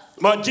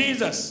 But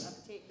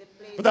Jesus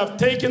would have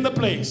taken the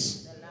place.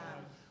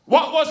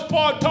 What was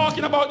Paul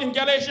talking about in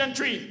Galatians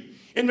 3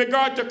 in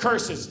regard to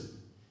curses?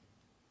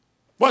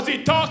 Was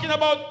he talking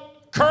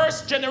about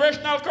curse,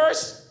 generational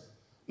curse?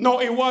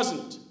 No, it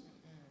wasn't.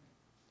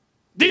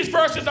 These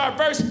verses are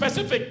very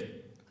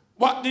specific,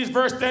 what this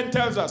verse 10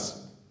 tells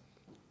us.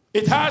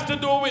 It has to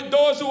do with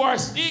those who are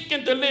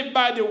seeking to live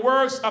by the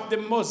works of the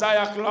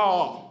Mosaic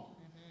law.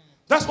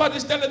 That's what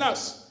it's telling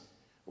us.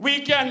 We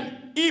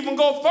can even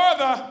go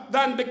further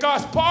than,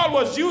 because Paul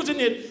was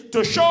using it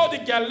to show the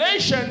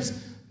Galatians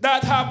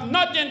that have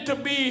nothing to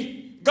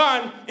be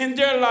gone in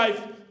their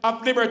life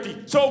of liberty.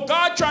 So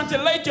God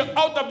translates you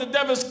out of the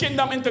devil's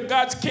kingdom into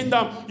God's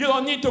kingdom. You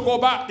don't need to go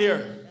back there.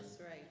 That's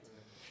right.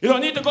 You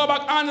don't need to go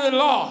back under the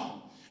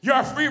law. You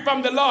are free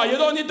from the law. You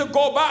don't need to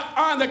go back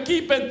on the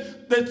keeping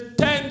the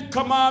 10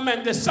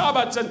 commandments, the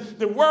Sabbaths, and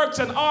the works,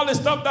 and all the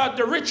stuff that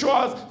the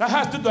rituals that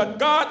has to do. That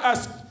God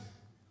has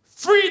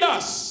freed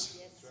us,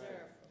 Yes, sir.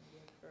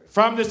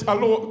 from this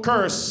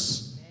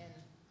curse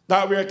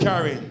that we are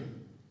carrying.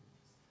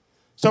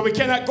 So we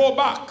cannot go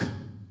back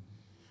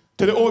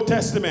to the Old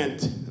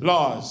Testament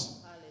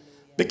laws,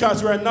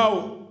 because we are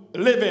now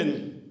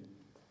living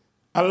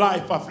a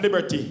life of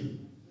liberty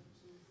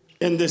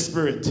in the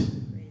Spirit.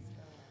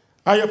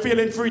 Are you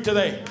feeling free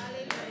today?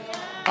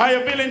 Are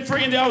you feeling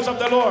free in the house of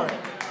the Lord?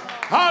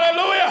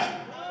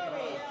 Hallelujah!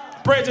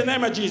 Praise the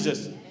name of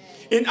Jesus.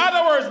 In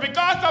other words,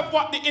 because of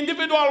what the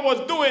individual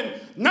was doing,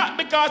 not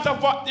because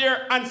of what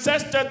their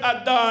ancestors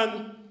had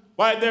done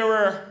while they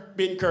were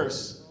being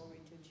cursed.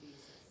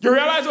 You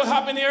realize what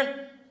happened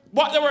here?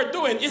 What they were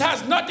doing, it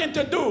has nothing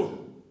to do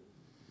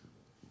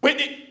with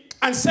the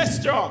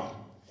ancestral.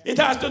 It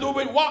has to do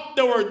with what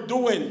they were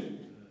doing.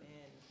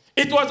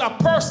 It was a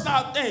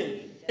personal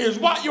thing. It's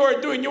what you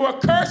were doing. You were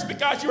cursed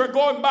because you were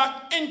going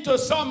back into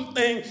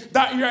something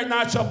that you're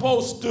not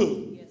supposed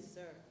to. Yes,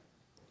 sir.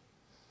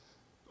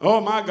 Oh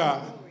my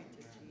God.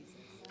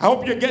 I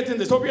hope you're getting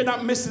this. I hope you're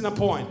not missing a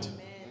point.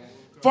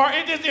 For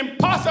it is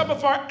impossible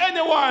for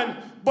anyone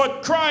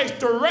but Christ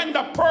to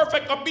render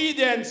perfect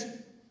obedience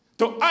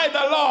to either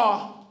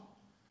law.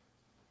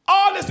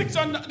 All the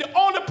 600, the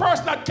only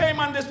person that came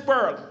in this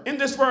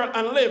world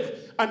and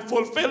lived and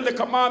fulfilled the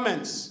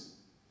commandments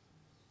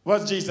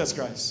was Jesus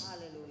Christ.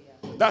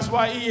 Hallelujah. That's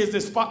why he is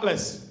the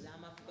spotless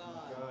Lamb of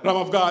God. Lamb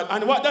of God.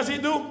 And what does he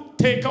do?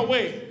 Take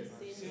away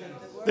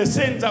the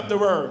sins of the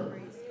world.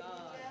 Praise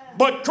God.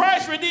 But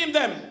Christ redeemed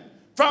them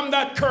from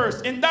that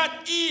curse, in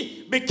that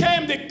he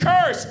became the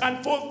curse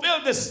and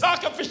fulfilled the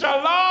sacrificial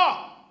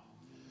law.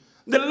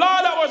 The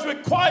law that was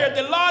required,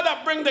 the law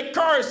that brings the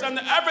curse and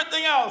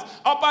everything else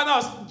upon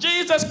us.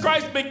 Jesus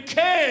Christ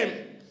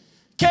came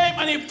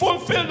and he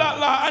fulfilled that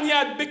law, and he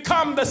had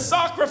become the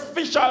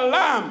sacrificial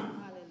lamb.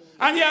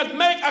 And he had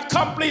made a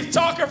complete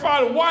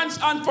sacrifice once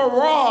and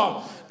for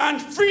all,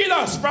 and freed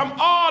us from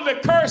all the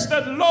cursed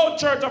low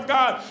church of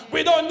God.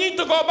 We don't need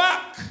to go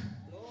back.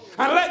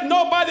 And let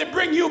nobody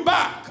bring you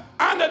back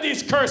under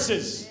these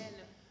curses.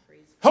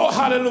 Oh,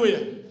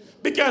 hallelujah.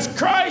 Because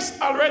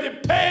Christ already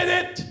paid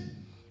it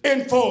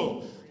in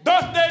full.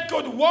 Thus they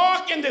could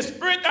walk in the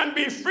Spirit and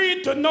be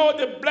free to know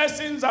the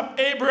blessings of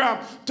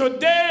Abraham.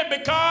 Today,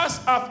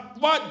 because of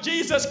what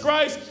Jesus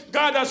Christ,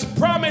 God has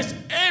promised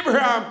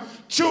Abraham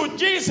through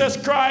Jesus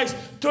Christ,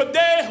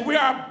 today we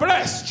are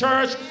blessed,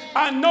 church,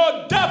 and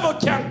no devil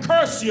can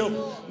curse you.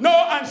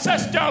 No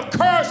ancestral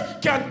curse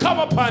can come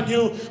upon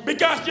you,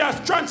 because you are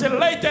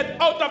translated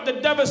out of the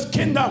devil's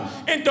kingdom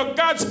into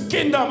God's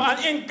kingdom.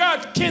 And in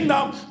God's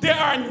kingdom, there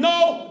are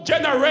no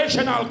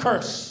generational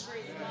curse.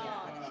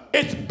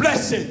 It's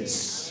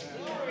blessings.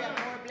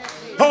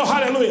 Oh,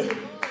 hallelujah.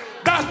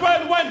 That's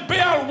when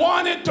Baal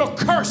wanted to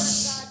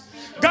curse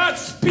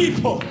God's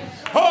people.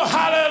 Oh,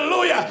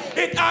 hallelujah.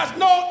 It has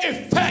no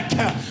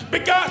effect,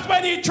 because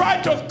when he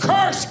tried to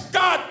curse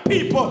God's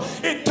people,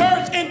 it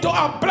turns into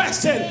a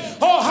blessing.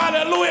 Oh,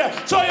 hallelujah.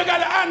 So you got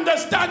to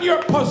understand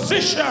your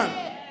position.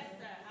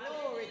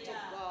 Glory to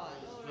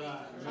God.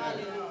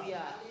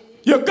 Hallelujah.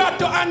 You got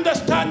to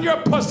understand your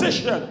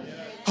position.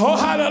 Oh,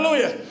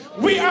 hallelujah.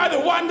 We are the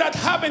one that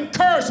having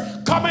curse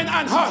coming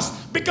on us,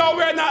 because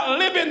we're not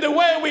living the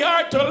way we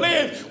are to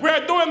live.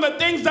 We're doing the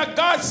things that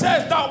God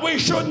says that we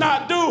should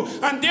not do,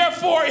 and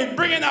therefore it's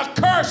bringing a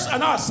curse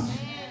on us.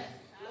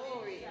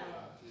 Glory.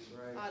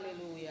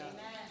 Hallelujah.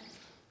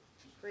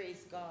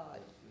 Praise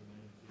God.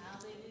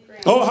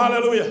 Praise Oh,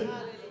 hallelujah.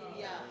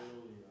 Hallelujah.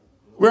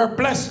 We're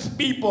blessed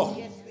people.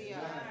 Yes, we are.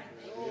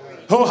 Glory.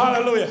 Oh,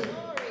 hallelujah.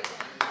 Glory.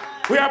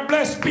 We are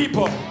blessed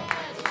people.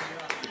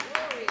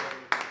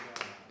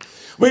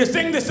 We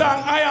sing the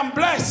song, I am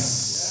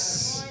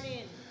blessed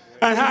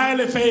and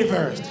highly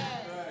favored.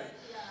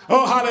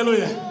 Oh,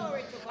 hallelujah.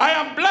 I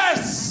am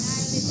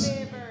blessed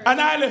and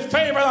highly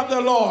favored of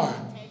the Lord.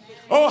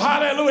 Oh,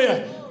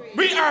 hallelujah.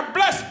 We are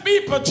blessed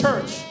people,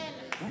 church.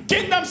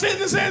 Kingdom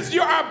citizens,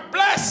 you are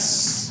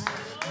blessed.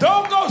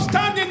 Don't go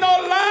stand in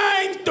no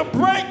line to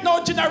break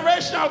no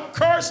generational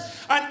curse.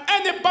 And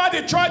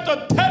anybody try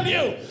to tell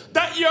you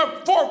that your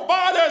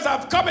forefathers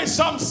have committed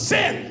some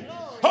sin.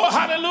 Oh,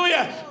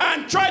 hallelujah.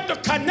 And try to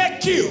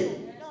connect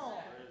you. No.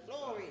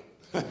 Glory.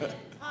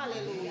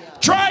 Hallelujah.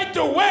 Try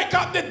to wake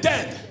up the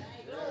dead.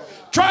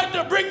 Try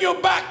to bring you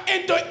back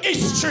into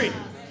history,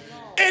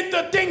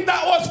 into things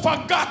that was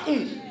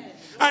forgotten,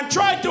 and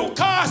try to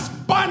cause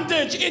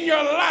bondage in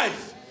your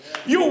life.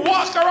 You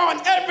walk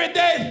around every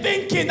day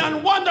thinking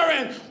and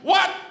wondering,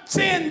 what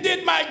sin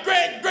did my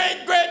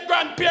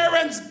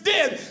great-great-great-grandparents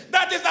did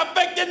that is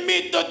affecting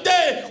me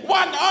today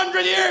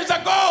 100 years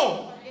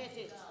ago? Get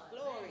it.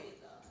 Glory.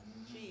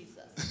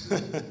 Jesus.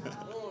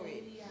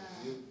 Glory.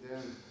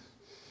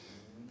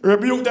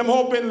 Rebuke them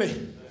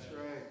openly.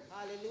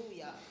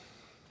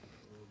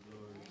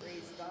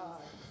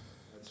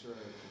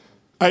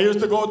 I used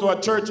to go to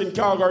a church in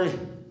Calgary.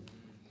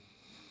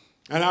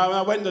 And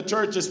I went to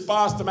church, this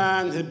pastor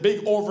man, a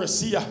big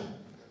overseer.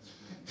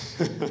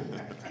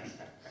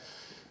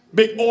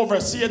 Big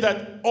overseer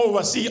that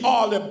oversee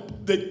all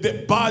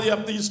the body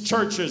of these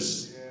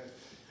churches.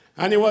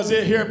 And he was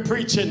here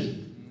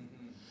preaching.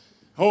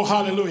 Oh,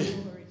 hallelujah.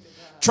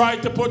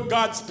 Tried to put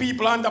God's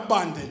people under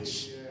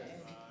bondage.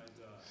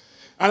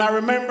 And I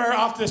remember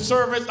after the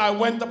service, I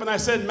went up and I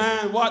said,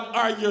 man, what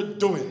are you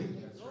doing?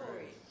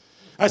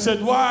 I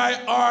said,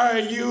 why are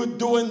you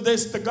doing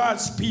this to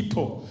God's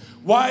people?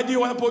 Why do you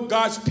want to put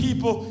God's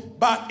people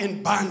back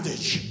in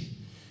bondage?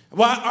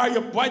 Why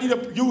do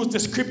you use the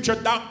scripture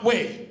that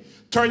way?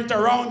 Turn it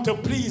around to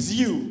please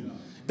you.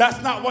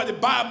 That's not what the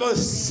Bible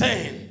is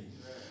saying.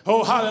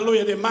 Oh,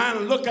 hallelujah. The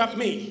man looked at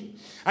me.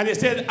 And he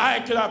said, I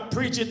could have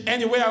preached it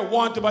any way I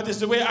want to, but it's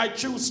the way I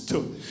choose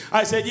to.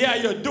 I said, yeah,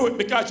 you do it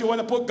because you want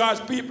to put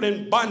God's people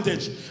in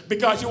bondage,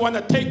 because you want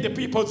to take the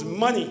people's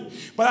money.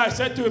 But I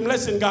said to him,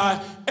 listen,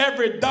 God,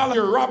 every dollar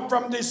you rob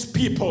from these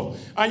people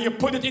and you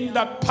put it in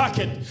that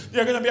pocket,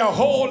 there's going to be a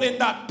hole in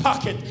that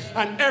pocket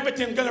and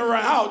everything's going to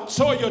run out.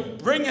 So you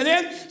bring it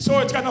in, so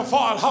it's going to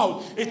fall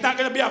out. It's not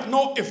going to be of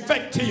no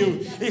effect to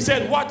you. He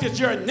said, what is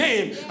your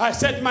name? I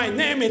said, my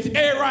name is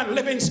Aaron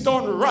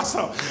Livingstone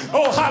Russell.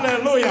 Oh,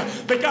 hallelujah.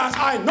 Because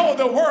I know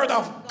the word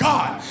of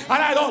God and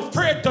I don't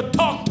fear to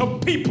talk to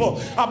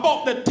people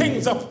about the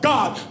things of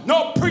God.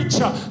 No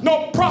preacher,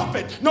 no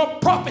prophet, no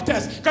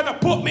prophetess gonna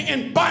put me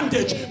in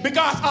bondage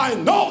because I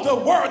know the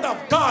word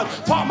of God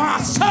for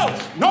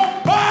myself.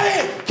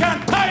 Nobody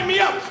can tie me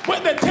up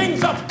with the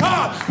things of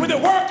God, with the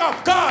word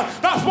of God.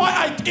 That's why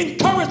I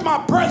encourage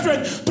my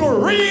brethren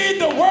to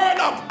read the word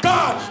of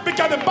God,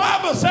 because the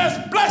Bible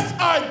says blessed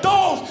are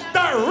those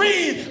that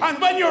read,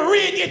 and when you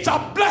read, it's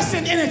a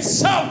blessing in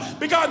itself,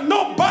 because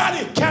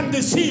nobody can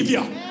deceive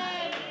you.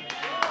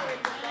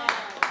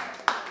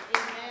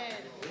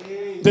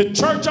 The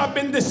church have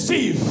been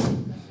deceived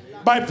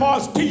by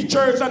false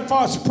teachers and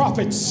false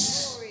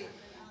prophets.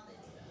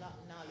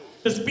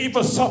 These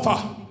people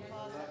suffer.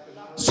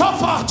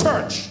 Suffer,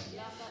 church.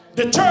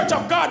 The church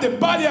of God, the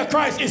body of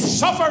Christ, is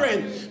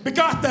suffering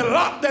because they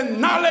lack the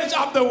knowledge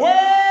of the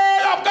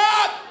word of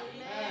God.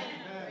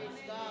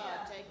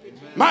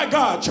 My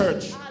God,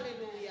 church.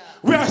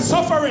 We are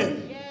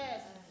suffering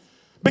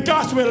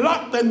because we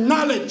lack the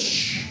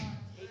knowledge.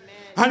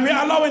 And we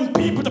are allowing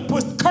people to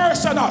put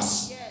curse on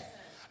us,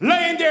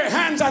 laying their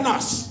hands on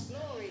us,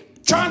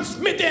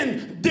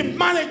 transmitting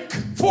demonic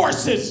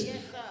forces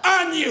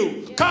on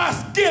you,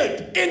 cause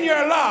guilt in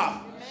your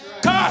life,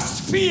 cause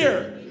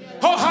fear,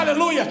 oh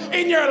hallelujah,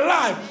 in your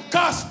life,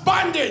 cause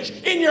bondage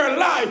in your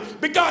life,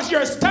 because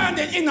you're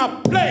standing in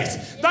a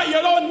place that you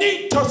don't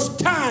need to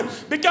stand,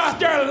 because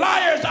there are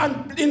liars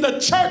in the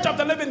church of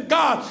the living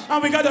God,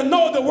 and we got to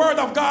know the word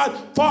of God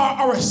for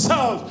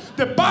ourselves.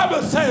 The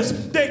Bible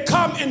says they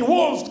come in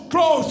wolves'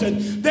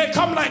 clothing. They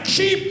come like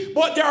sheep,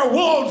 but they are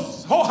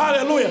wolves. Oh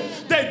hallelujah.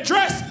 They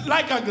dress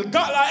like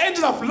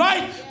angels of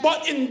light,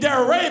 but in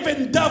their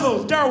raven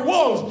devils. They're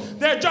wolves.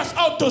 They're just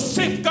out to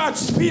sift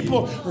God's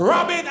people,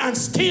 robbing and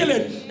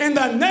stealing. In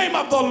the name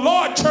of the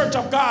Lord, church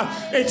of God,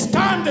 it's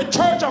time, the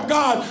church of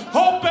God,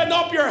 open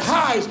up your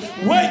eyes,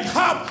 wake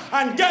up,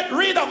 and get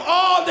rid of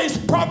all these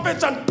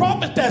prophets and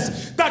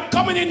prophetess that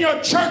coming in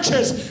your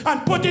churches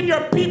and putting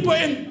your people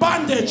in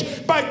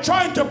bondage by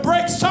trying to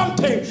break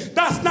something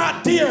that's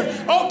not there.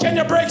 How can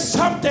you break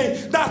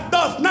something that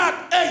does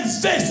not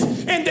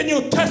exist in the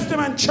New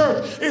Testament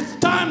church? It's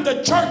time,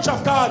 the church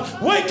of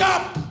God, wake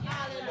up.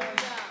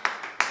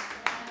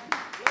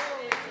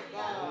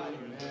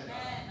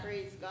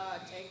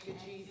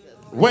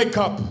 Wake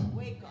up.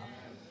 Wake up.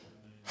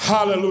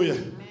 Hallelujah.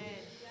 Amen.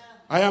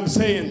 I am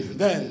saying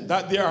then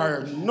that there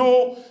are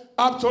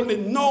absolutely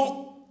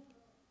no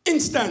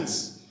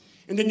instance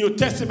in the New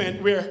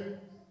Testament where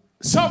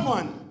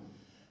someone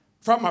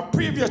from a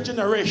previous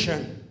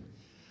generation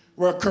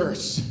were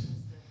cursed.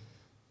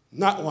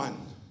 Not one.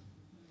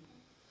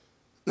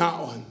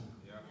 Not one.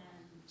 Yeah.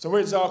 So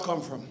where does it all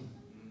come from?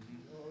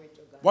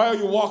 Why are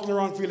you walking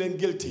around feeling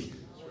guilty?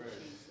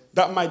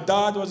 That my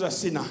dad was a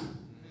sinner.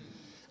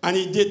 And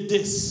he did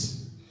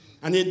this,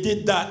 and he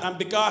did that, and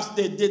because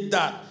they did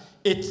that,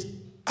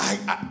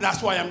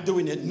 that's why I'm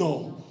doing it.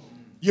 No.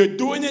 You're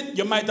doing it,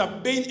 you might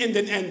have been in the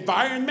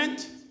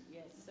environment.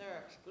 Yes, sir.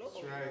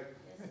 Glory. That's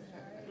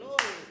right. Glory.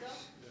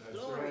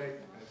 That's right.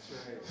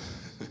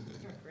 That's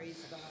right.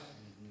 Praise God.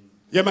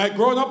 You might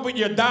grown up with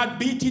your dad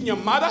beating your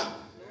mother.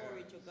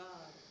 Glory to God.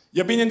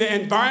 You've been in the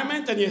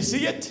environment and you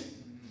see it.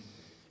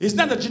 It's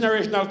not a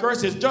generational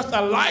curse, it's just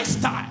a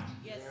lifestyle.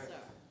 Yes, sir.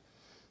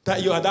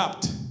 That you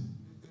adopt.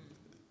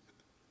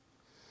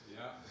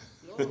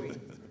 Glory.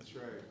 That's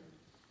right.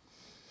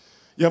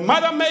 Your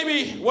mother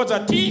maybe was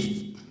a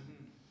thief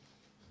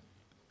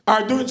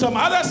or doing some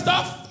other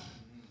stuff,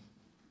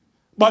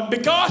 but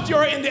because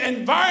you're in the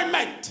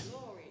environment,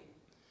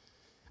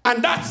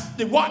 and that's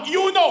what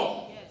you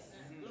know,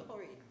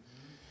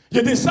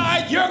 you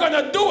decide you're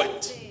going to do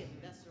it.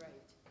 That's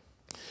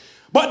right.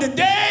 But the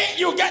day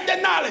you get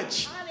the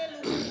knowledge,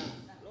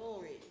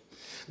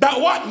 that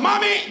what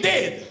mommy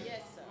did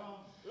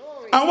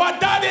and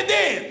what daddy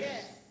did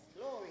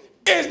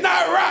is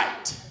not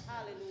right.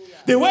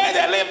 The way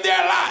they live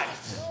their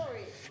life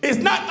is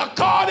not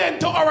according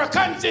to our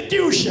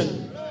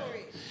constitution.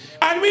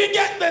 And we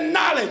get the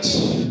knowledge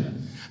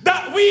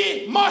that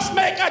we must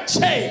make a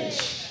change.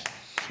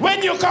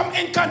 When you come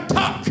in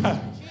contact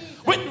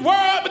with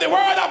the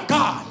word of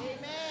God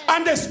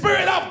and the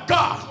Spirit of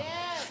God,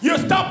 you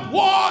stop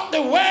walk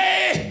the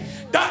way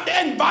that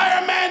the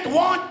environment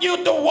wants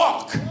you to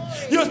walk.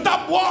 You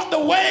stop walk the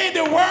way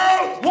the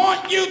world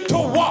wants you to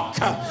walk.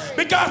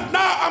 Because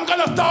now I'm going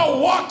to start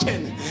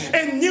walking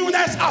in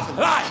newness of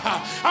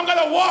life. I'm going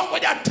to walk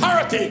with the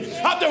authority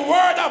of the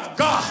word of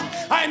God.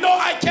 I know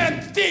I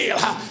can't steal.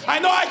 I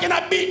know I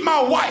cannot beat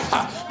my wife.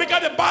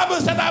 Because the Bible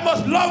says I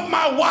must love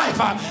my wife.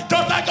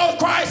 Just like how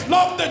Christ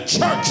loved the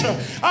church.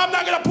 I'm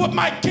not going to put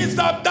my kids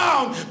up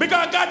down.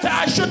 Because God said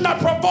I should not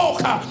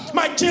provoke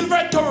my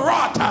children to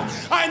wrath.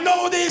 I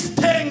know these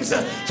things.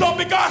 So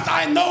because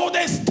I know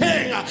this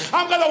thing,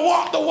 I'm going to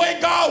walk the way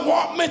God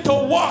wants me to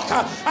walk.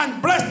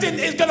 And blessing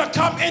is going to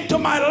come into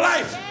my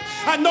life.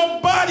 And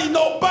nobody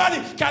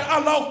can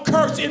allow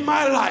curse in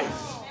my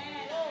life.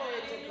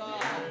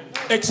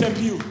 Except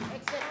you.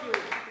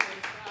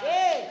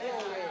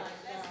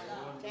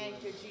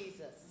 Thank you,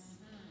 Jesus.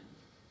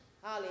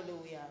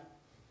 Hallelujah.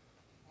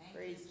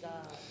 Praise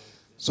God.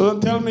 So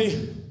don't tell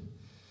me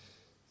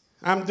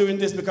I'm doing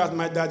this because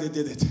my daddy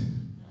did it.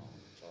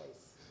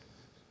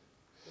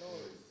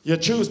 You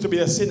choose to be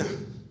a sinner.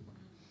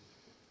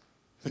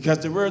 Because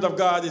the word of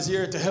God is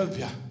here to help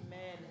you.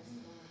 Amen.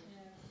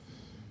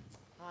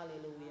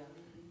 Hallelujah.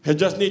 You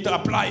just need to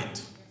apply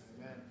it.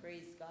 Amen.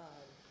 Praise God.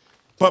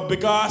 But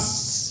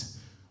because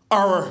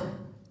our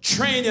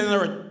training and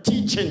our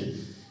teaching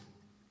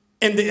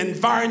in the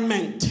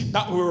environment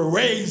that we were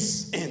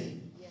raised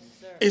in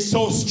is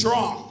so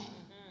strong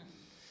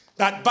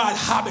that bad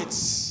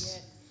habits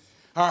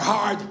are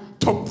hard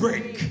to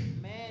break.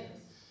 Amen.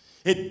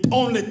 It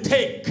only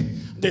takes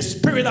the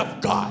Spirit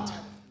of God.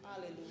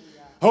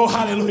 Oh,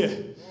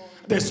 hallelujah.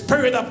 The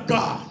Spirit of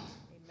God.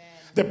 Amen.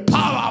 The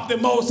power of the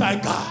Most High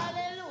God.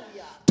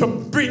 Hallelujah. To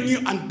bring you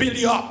and build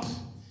you up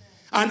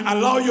and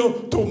allow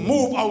you to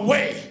move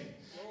away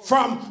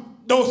from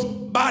those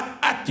bad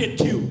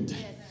attitudes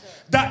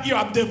that you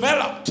have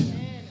developed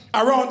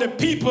around the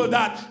people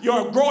that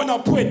you're grown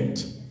up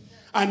with.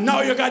 And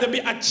now you got to be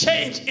a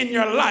change in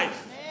your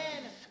life.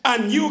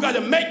 And you got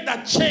to make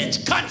that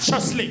change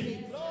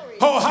consciously.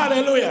 Oh,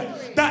 hallelujah.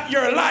 That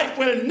your life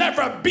will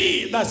never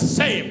be the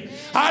same.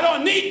 I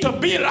don't need to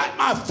be like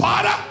my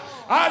father.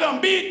 I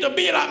don't need to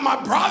be like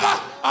my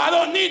brother. I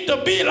don't need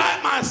to be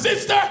like my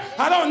sister.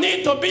 I don't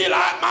need to be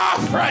like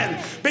my friend.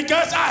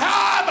 Because I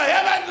have a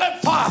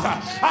heavenly Father.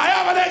 I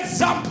have an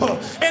example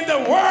in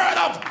the Word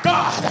of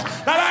God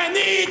that I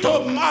need to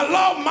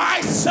allow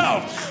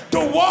myself to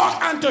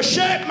walk and to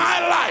shape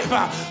my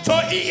life. So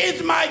He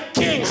is my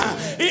King.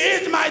 He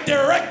is my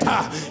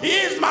director. He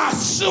is my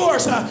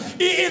source.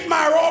 He is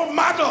my role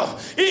model.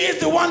 He is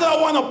the one that I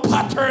want to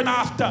pattern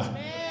after.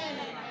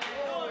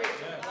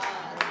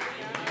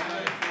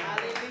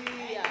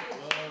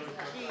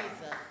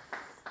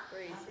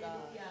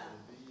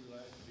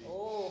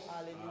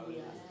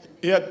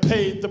 He had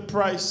paid the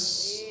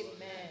price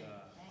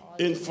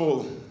in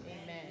full.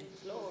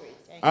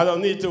 I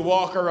don't need to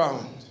walk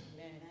around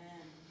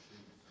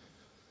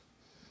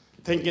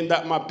thinking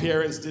that my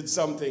parents did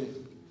something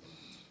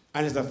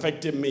and it's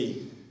affected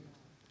me.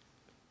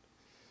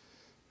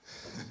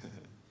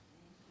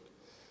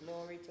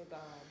 Glory to God.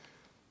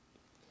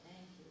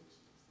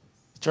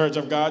 Church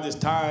of God, it's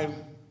time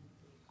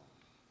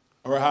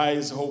our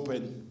eyes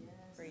open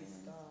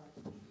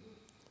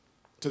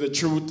to the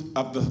truth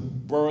of the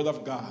Word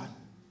of God.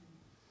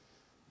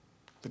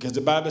 Because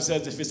the Bible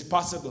says if it's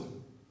possible,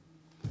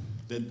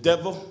 the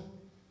devil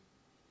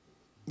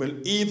will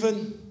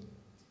even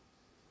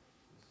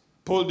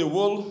pull the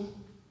wool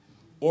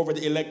over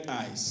the elect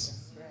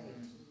eyes.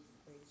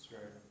 That's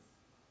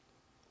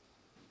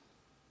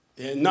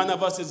right. And none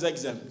of us is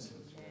exempt.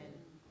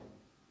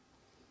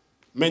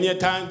 Many a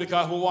times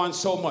because we want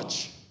so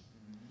much,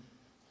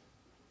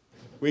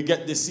 we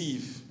get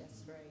deceived.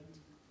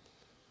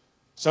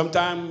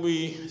 Sometimes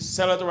we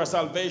sell out our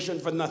salvation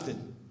for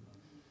nothing.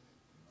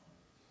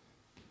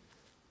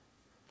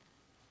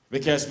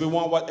 Because we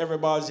want what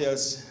everybody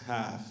else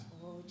have.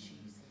 Oh,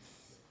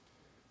 Jesus.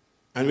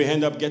 And we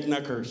end up getting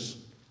a curse.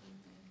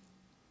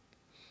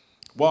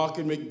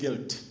 Walking with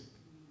guilt.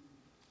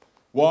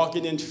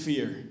 Walking in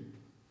fear.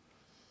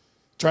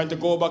 Trying to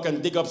go back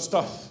and dig up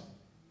stuff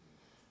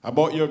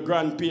about your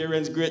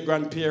grandparents,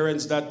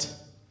 great-grandparents that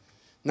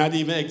not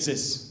even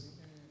exist.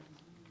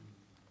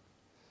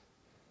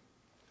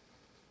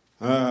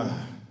 Mercy,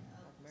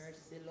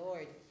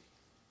 Lord.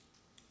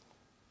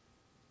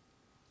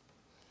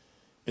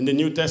 In the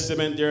New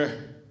Testament, there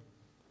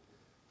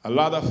are a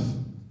lot of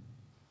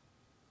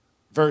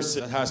verses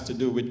that has to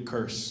do with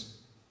curse.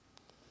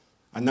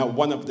 And not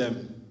one of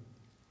them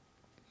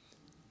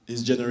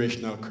is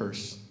generational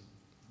curse.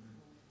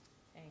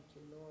 Thank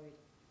you, Lord.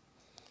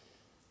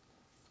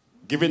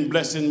 Giving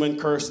blessing when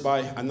cursed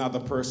by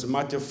another person.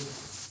 Matthew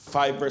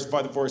 5 verse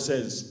 44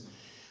 says,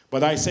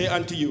 but I say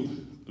unto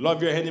you,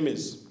 love your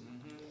enemies.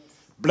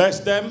 Bless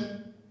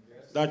them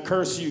that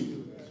curse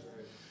you.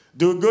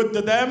 Do good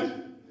to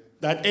them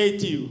that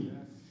hate you.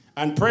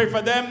 And pray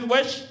for them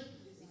which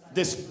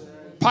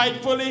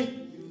despitefully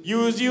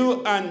use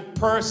you and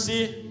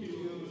persecute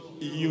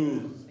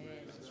you.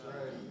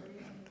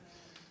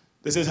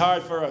 This is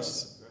hard for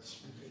us.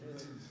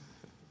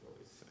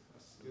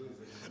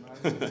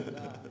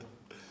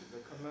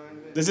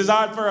 This is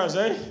hard for us,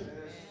 eh?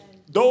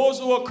 Those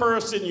who are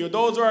cursing you,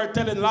 those who are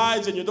telling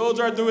lies in you, those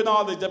who are doing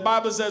all this, the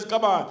Bible says,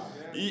 come on,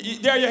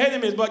 they're your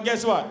enemies, but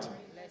guess what?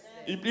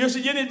 You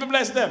need to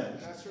bless them.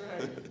 That's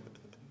right.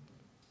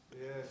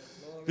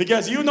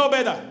 Because you know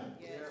better.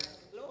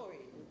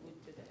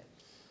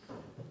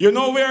 You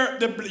know where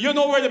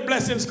the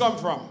blessings come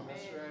from.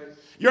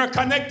 You're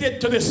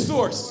connected to the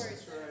source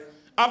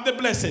of the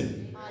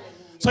blessing.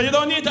 So you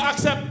don't need to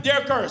accept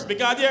their curse,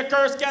 because their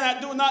curse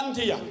cannot do nothing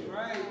to you.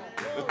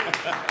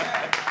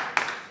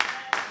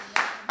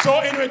 So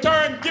in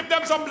return, give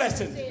them some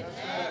blessings.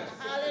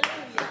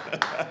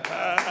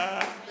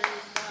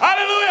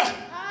 Hallelujah.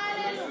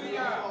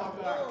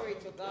 Glory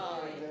to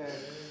God.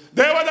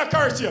 They want to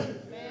curse you.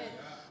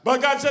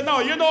 But God said, no,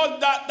 you know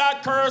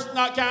that curse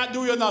can't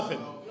do you nothing.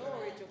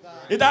 Glory to God.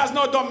 It has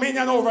no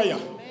dominion over you.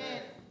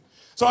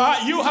 So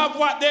you have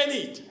what they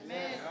need.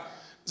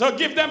 So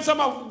give them some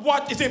of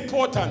what is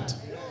important.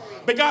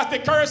 Because the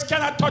curse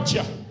cannot touch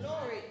you.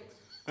 Glory.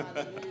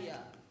 Hallelujah.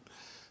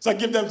 So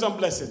give them some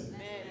blessing.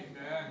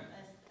 Amen.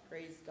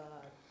 Praise God.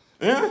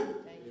 Yeah?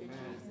 Thank you,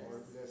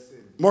 Jesus.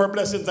 More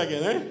blessings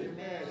again, eh?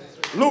 Amen.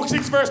 Luke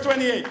 6 verse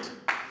 28.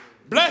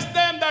 Bless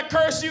them that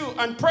curse you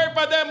and pray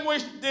for them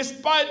which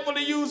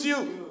despitefully use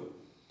you.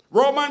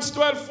 Romans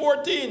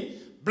 12:14.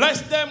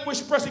 Bless them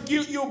which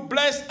persecute you.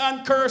 Bless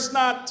and curse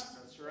not.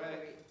 That's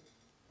right.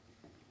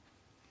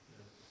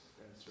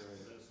 That's right.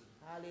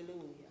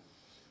 Hallelujah.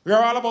 We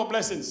are all about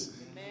blessings.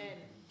 Amen.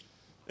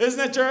 Isn't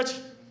it, church?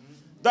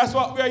 That's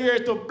what we are here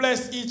to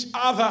bless each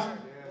other.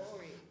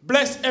 Glory.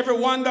 Bless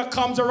everyone that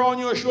comes around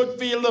you should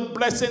feel the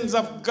blessings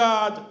of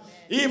God,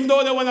 even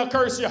though they want to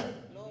curse you.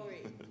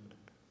 Glory.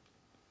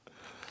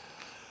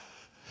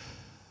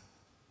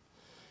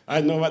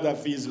 I know what that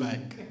feels like.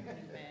 Amen.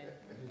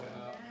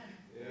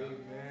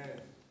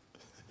 Amen.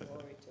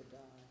 Glory to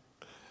God.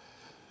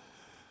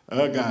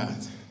 Oh, God.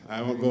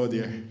 I won't go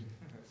there.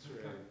 That's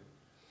right.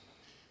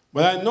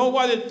 But I know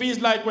what it feels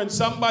like when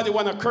somebody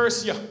want to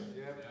curse you,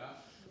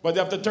 but they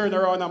have to turn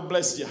around and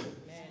bless you.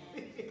 Amen.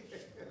 Amen.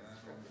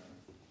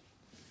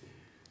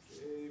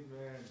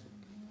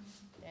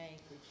 Thank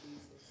you,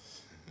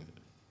 Jesus.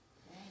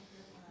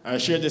 I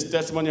shared this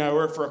testimony. I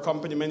worked for a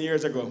company many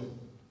years ago.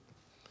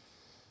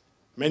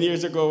 Many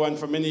years ago, and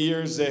for many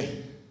years,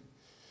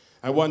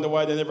 I wonder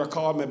why they never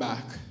called me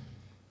back.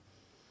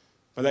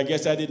 But I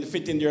guess I didn't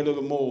fit in their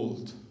little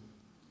mold.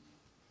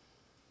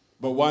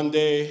 But one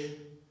day,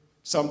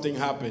 something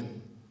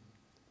happened.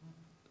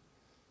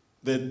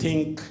 They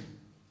think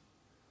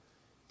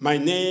my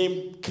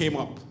name came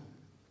up.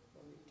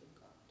 Glory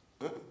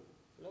to God.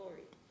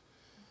 Glory.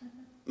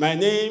 My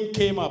name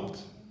came up.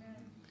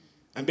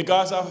 And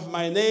because of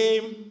my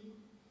name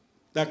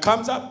that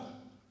comes up,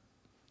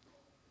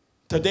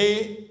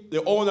 today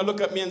the owner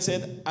looked at me and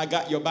said, I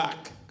got your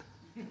back.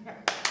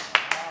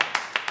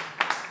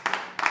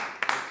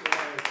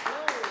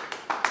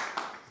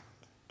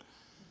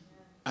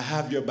 I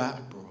have your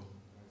back, bro.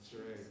 That's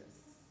right.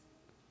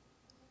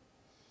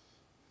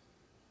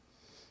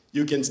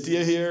 You can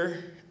stay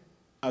here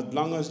as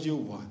long as you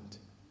want.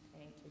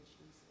 Thank you, Jesus.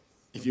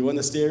 If you want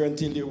to stay here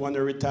until you want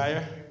to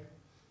retire,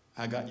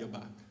 I got your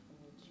back.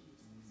 Oh,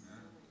 Jesus.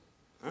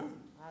 Huh?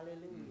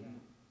 Hallelujah.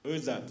 Who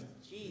is that?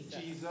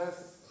 Jesus.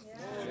 Jesus.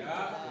 Glory to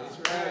That's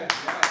God. right.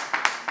 Yeah.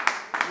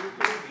 You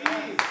can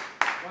be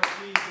what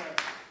Jesus.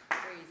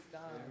 Praise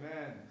God.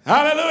 Amen.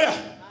 Hallelujah.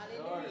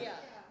 Hallelujah.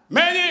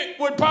 Many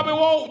would probably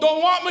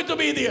don't want me to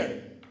be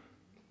there.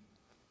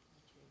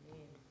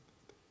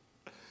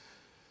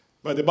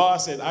 But the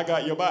boss said, I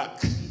got your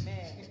back.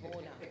 Amen.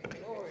 Owner.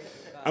 Glory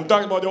to God. I'm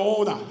talking about the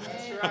owner.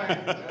 That's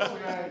right. That's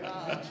right.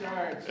 He's in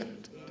charge.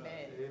 Amen.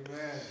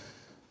 Amen.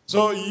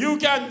 So you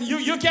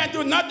can't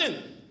do nothing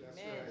That's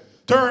Amen.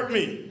 right. to hurt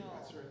me No.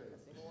 That's right.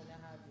 The owner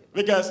have you.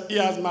 because he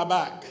has my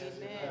back.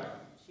 Amen.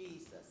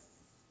 Jesus.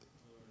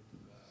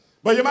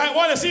 But you might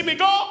want to see me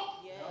go,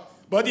 Yes.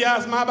 but he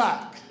has my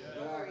back.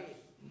 Glory.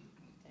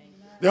 Thank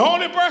you. The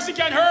only person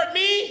can hurt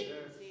me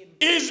Him.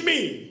 is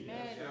me.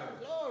 Amen.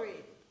 Glory.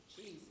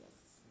 Jesus.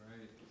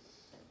 Right.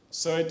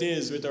 So it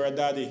is with our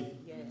daddy.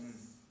 Yes.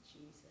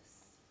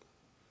 Jesus.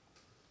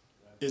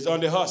 It's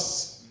only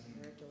us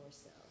Hurt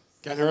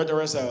ourselves. can hurt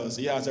ourselves.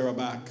 He has our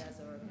back. That's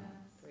our God.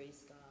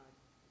 Praise God.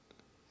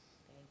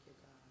 Thank you,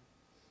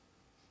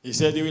 God. He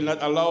said he will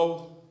not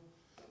allow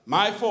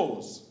my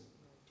foes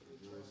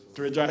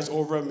to rejoice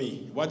over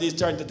me. What he's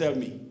trying to tell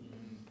me,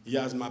 he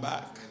has my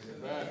back.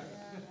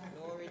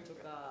 Glory to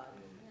God.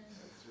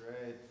 That's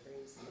right.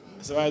 Praise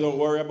God. So I don't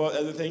worry about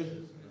anything.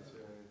 That's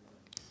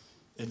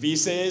right. If he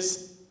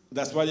says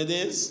That's what it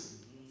is.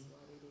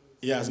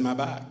 He has my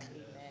back.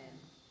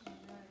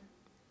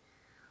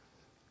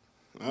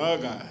 Amen. Oh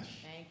gosh.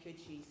 Thank you,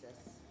 Jesus.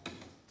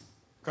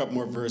 A couple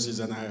more verses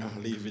and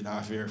I'll leave it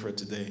off here for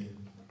today.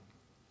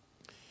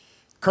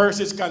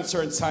 Curses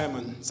concern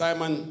Simon.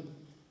 Simon,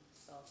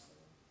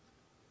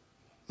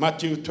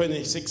 Matthew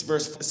 26,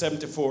 verse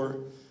 74.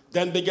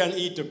 Then began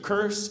he to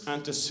curse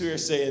and to swear,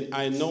 saying,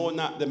 I know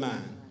not the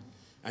man.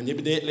 And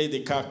immediately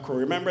the cock crowed.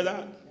 Remember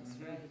that? That's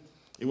right.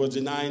 He was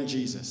denying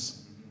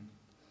Jesus.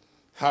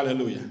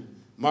 Hallelujah.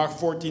 Mark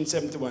 14,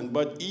 71.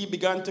 But he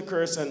began to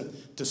curse and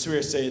to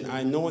swear, saying,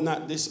 I know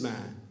not this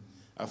man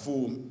of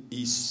whom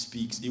he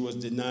speaks. He was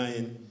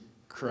denying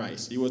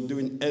Christ. He was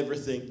doing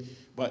everything.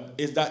 But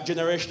is that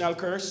generational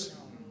curse?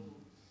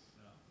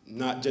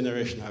 No. Not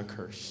generational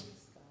curse.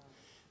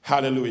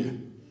 Hallelujah.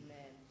 Amen.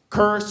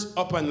 Curse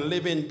upon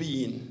living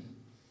being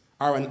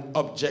are an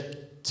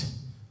object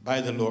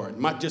by the Lord.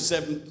 Matthew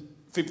 7,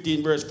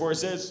 15 verse 4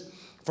 says,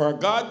 For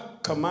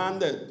God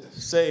commanded,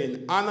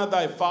 saying, Honor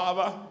thy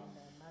father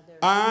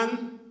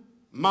and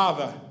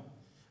mother.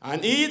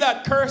 And he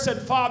that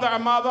curseth father or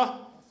mother,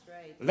 That's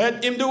right.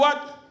 let him do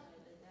what?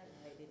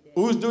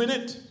 Who's doing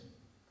it?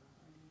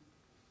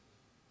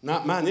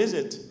 Not man, is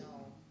it? No.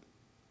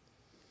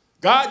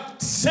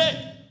 God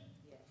said,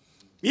 Yes.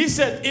 he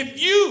said,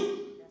 if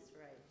you That's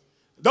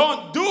right.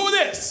 don't do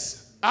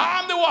this,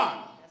 I'm the one.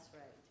 That's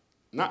right.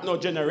 Not no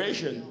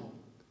generation. No.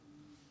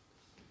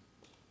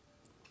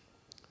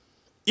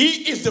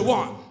 He is the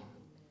one.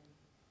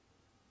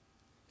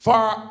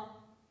 For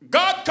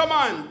God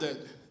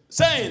commanded,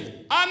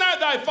 saying, Honor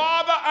thy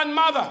father and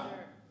mother.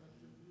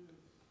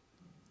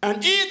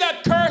 And he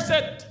that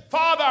curseth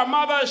father or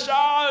mother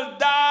shall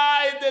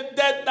die the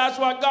death. That's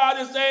what God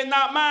is saying,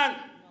 not man.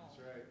 That's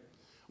right.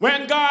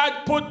 When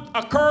God put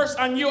a curse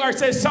on you or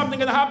says something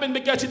going to happen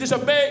because you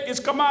disobey his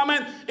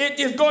commandment, it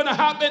is going to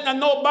happen and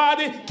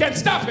nobody can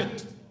stop it.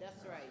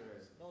 That's right.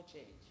 No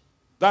change.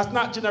 That's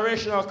not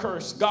generational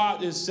curse.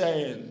 God is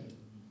saying,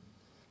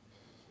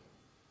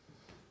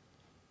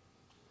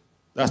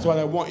 that's what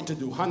I want you to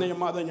do. Honor your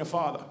mother and your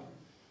father,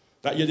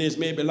 that your days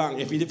may be long.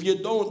 If you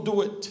don't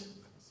do it,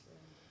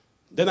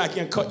 then I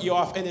can cut you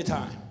off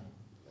anytime.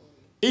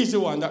 He's the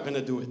one that's going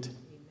to do it.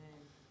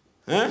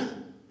 Amen. Huh?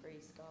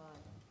 Praise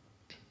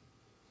God.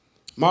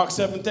 Mark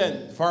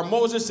 7:10. For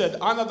Moses said,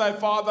 Honor thy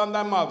father and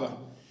thy mother,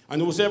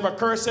 and whosoever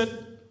curseth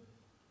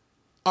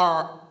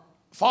our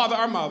father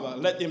or mother,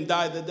 let him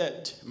die the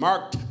death.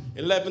 Mark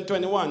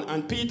 11:21.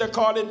 And Peter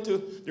called him to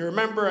the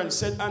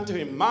remembrance and said unto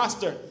him,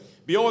 Master,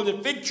 behold, the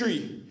fig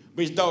tree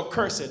which thou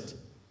cursed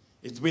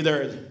is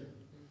withered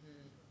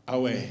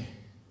away.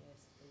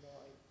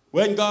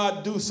 When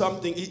God do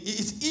something,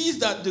 it's easy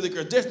that do the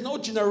curse. There's no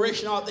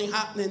generational thing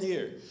happening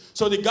here.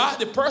 So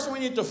the person we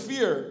need to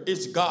fear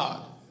is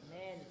God.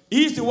 Amen.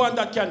 He's the one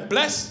that can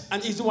bless,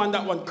 and he's the one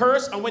that won't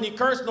curse. And when he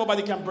curses,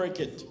 nobody can break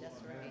it.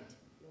 That's right.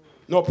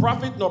 No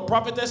prophet, no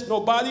prophetess,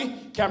 nobody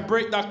can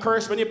break that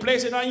curse. When he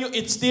places it on you,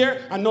 it's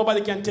there, and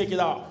nobody can take it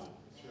off.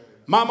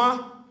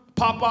 Mama,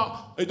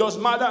 papa, it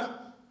doesn't matter.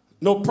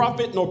 No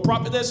prophet, no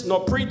prophetess,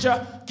 no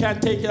preacher can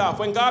take it off.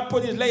 When God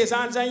lay his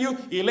hands on you,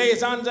 he lays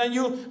his hands on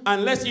you.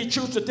 Unless he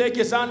chooses to take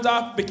his hands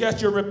off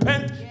because you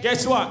repent,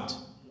 guess what?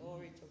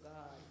 Glory to God.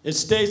 It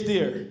stays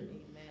there. Amen.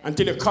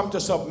 Until you come to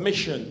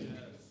submission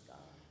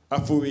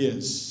of who he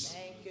is.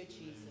 Thank you,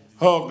 Jesus.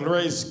 Oh,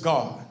 praise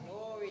God.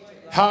 Glory to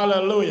God.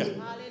 Hallelujah.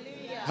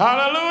 Hallelujah.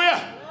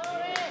 Hallelujah.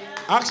 Glory.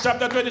 Acts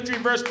chapter 23,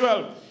 verse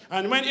 12.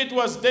 And when it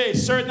was day,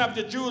 certain of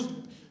the Jews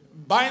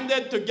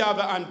binded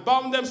together and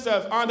bound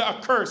themselves under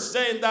a curse,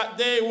 saying that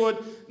they would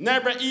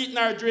never eat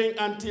nor drink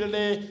until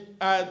they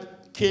had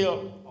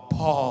killed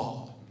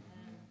Paul.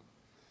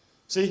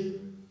 See?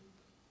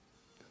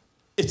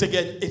 It's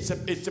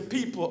the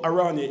people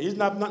around you. It's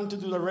not nothing to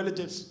do with the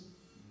relatives.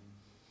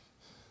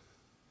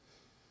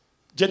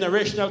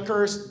 Generational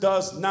curse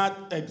does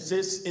not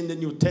exist in the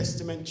New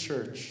Testament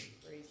church.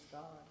 Praise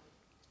God.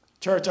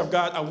 Church of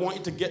God, I want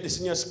you to get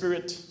this in your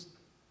spirit.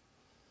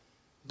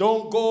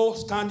 Don't go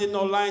stand in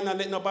no line and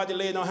let nobody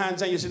lay no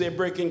hands and you see they're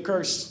breaking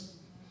curse.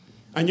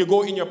 And you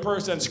go in your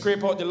purse and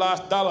scrape out the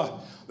last dollar.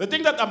 The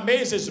thing that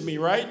amazes me,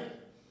 right?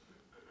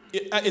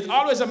 It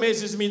always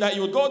amazes me that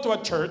you would go to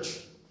a church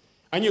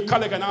and you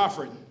collect an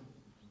offering.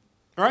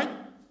 Right?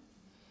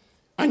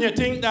 And you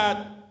think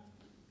that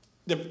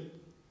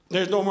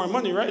there's no more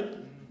money, right?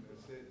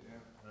 That's it,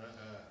 yeah.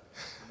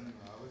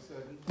 All of a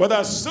sudden. But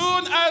as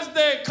soon as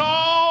they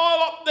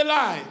call up the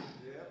line,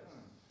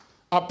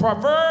 a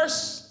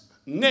perverse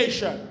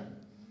nation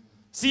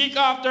seek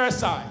after a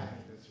sign.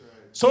 That's right.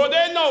 So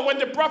they know when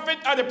the prophet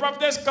or the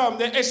prophetess come,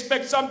 they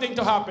expect something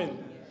to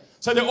happen.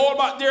 So they hold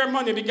back their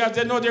money because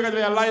they know they're going to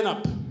be a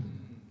lineup. Thank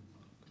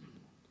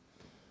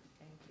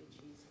you,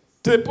 Jesus.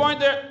 To the point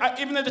that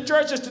even in the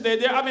churches today,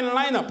 they're having a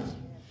lineup.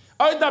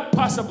 How is that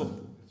possible?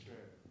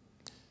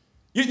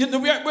 That's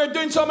right. We're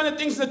doing so many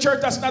things in the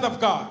church that's not of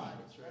God.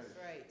 That's right. That's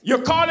right.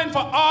 You're calling for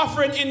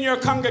offering in your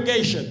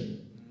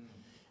congregation.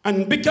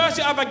 And because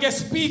you have a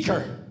guest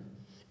speaker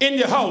in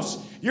the house,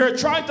 you're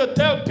trying to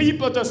tell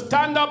people to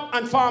stand up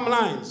and form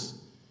lines.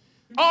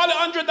 All the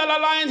 $100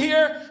 line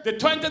here, the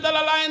 $20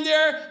 line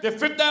there, the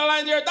 $50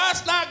 line there,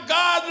 that's not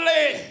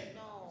godly.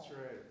 No. That's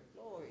right.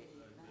 Glory.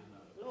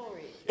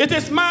 Glory. It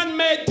is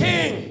man-made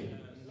thing.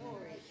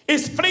 Glory.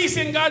 It's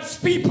fleecing God's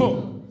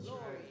people.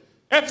 Glory.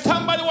 If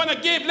somebody want to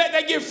give, let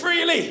them give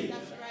freely.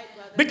 That's right,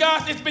 brother.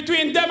 Because it's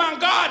between them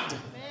and God.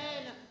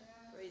 Amen.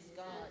 Praise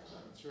God.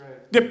 That's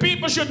right. The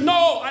people should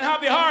know and have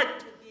the heart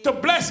to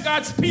bless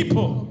God's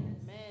people.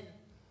 Amen.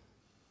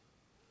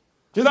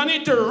 You don't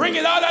need to wring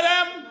it out of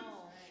them.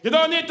 You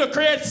don't need to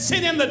create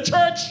sin in the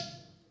church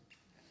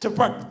to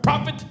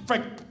profit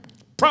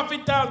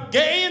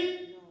gain.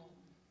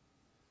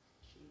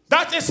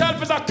 That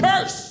itself is a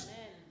curse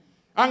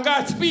on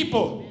God's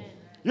people.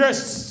 You're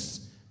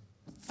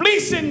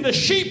fleecing the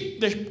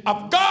sheep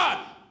of God.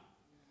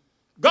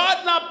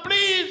 God not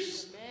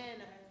pleased.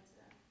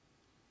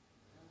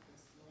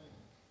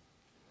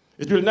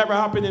 It will never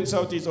happen in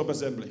Southeast Hope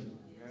Assembly.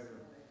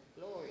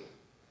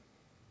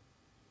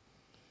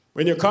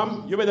 When you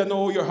come, you better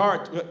know your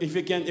heart. If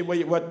you can,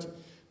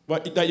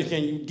 that you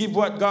can give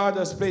what God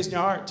has placed in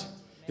your heart.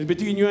 It's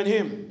between you and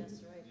Him. That's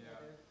right,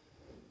 brother.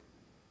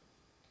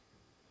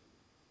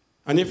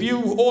 And if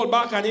you hold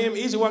back on Him,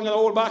 He's the one going to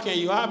hold back on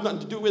you. You have nothing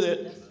to do with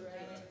it. That's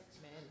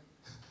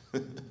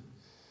right. Amen.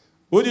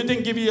 Who do you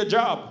think give you a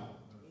job?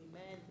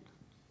 Amen.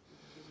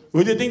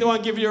 Who do you think the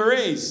one give you a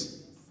raise?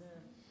 Yes, sir.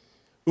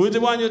 Who's the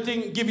one you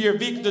think give you a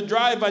vehicle to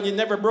drive and you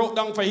never broke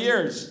down for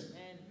years?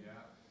 Amen.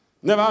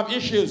 Never have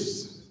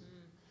issues.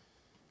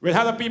 When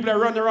other people are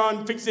running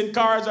around fixing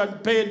cars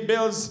and paying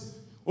bills,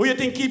 who you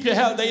think keep your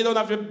health that you don't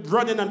have to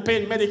run in and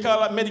pay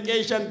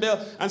medication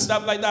bill and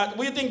stuff like that?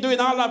 Who you think doing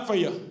all that for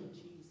you?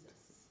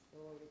 Jesus.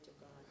 Glory to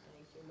God.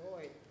 Thank you,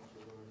 Lord.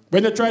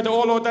 When you try to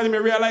hold out and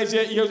you realize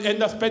you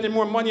end up spending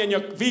more money on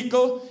your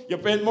vehicle, you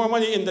spend more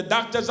money in the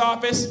doctor's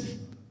office,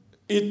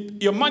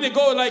 your money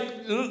go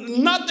like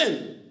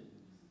nothing.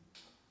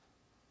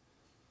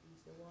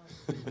 He's the one.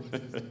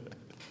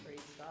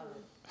 Praise God.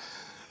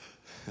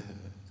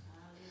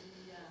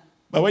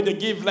 But when you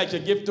give like you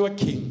give to a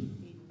king,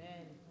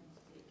 Amen.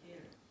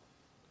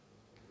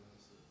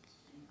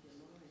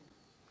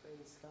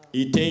 Praise God.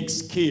 He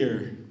takes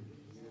care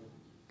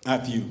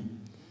of you.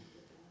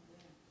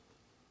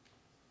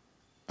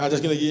 I'm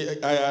just going to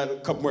give a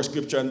couple more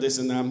scripture on this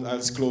and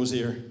I'll close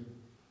here.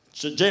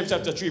 James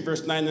chapter 3,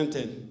 verse 9 and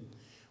 10.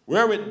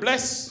 Wherewith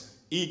bless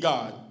ye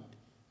God,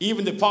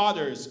 even the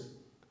fathers,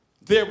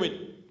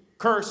 therewith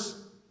curse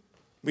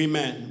we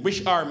men,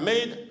 which are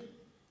made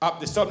of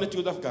the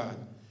similitude of God.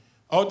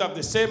 Out of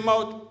the same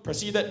mouth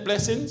proceeded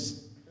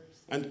blessings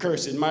and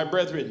cursing. My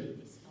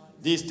brethren,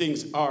 these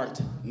things are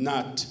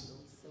not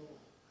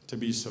to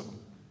be so.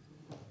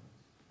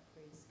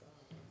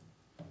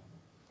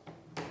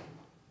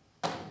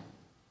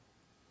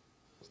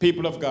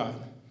 People of God,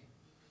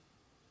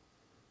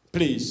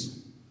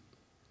 please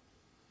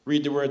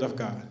read the Word of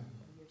God.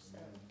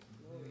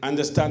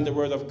 Understand the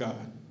Word of God.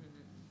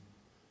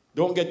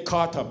 Don't get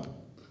caught up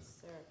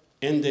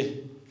in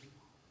the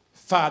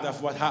fad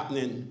of what's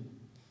happening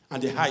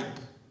and the hype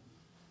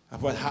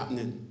of what's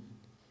happening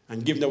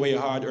and giving away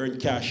your hard-earned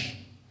cash.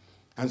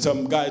 And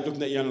some guy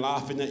looking at you and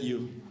laughing at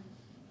you.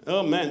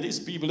 Oh man, these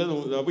people,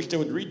 I wish they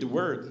would read the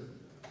Word.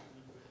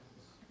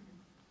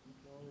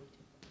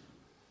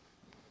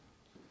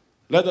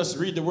 Let us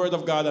read the Word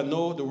of God and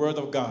know the Word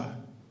of God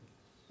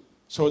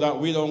so that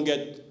we don't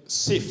get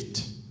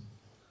sifted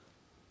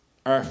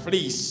or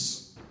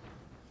fleeced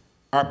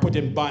or put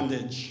in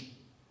bondage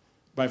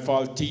by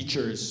false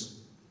teachers,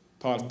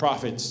 false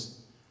prophets,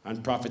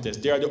 and prophetess.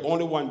 They are the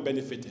only one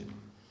benefiting.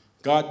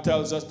 God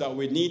tells us that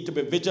we need to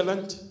be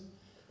vigilant.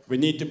 We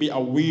need to be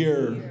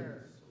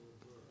aware.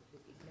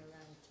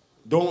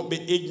 Don't be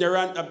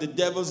ignorant of the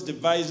devil's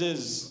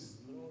devices.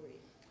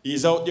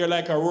 He's out there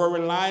like a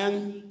roaring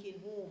lion,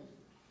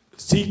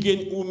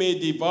 seeking who may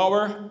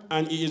devour,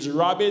 and he is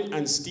robbing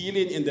and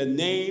stealing in the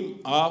name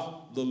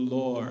of the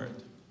Lord.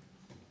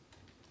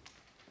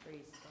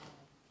 Praise God.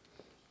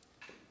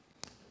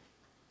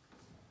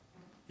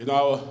 You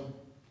know,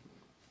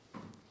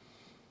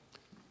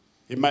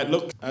 it might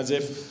look as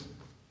if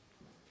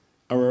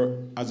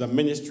as a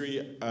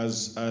ministry,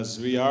 as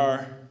we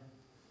are,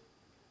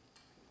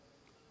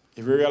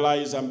 if we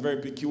realize I'm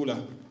very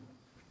peculiar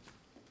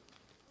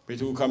with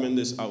who come in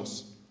this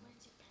house.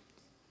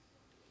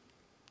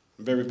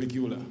 Very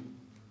peculiar.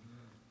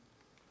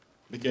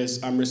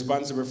 Because I'm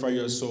responsible for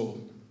your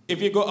soul. If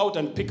you go out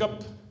and pick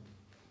up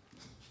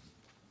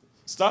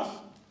stuff,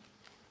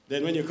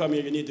 then when you come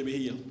here, you need to be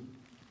healed.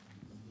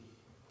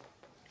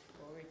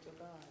 Glory to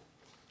God.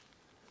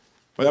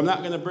 But I'm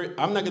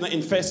not gonna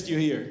infest you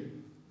here.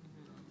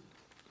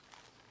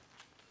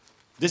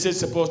 This is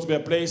supposed to be a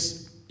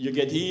place you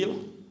get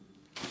healed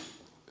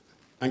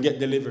and get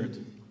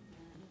delivered.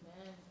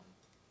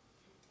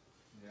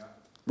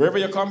 Wherever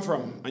you come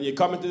from and you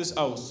come into this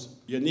house,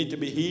 you need to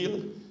be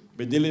healed,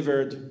 be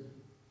delivered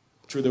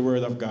through the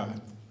Word of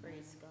God.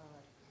 Praise God.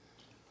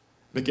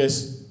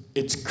 Because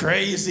it's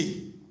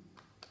crazy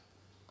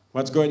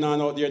what's going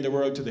on out there in the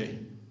world today.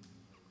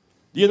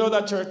 Do you know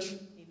that, church?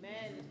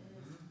 Amen.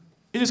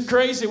 It is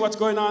crazy what's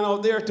going on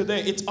out there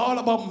today. It's all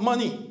about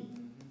money.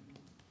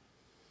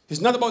 It's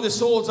not about the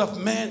souls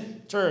of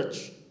men,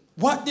 church.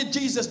 What did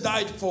Jesus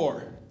die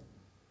for?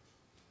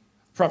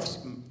 For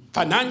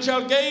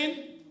financial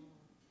gain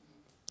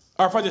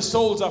or for the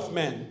souls of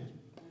men?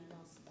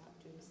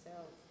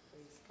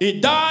 He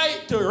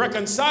died to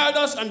reconcile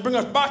us and bring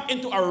us back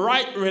into a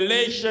right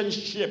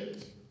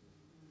relationship.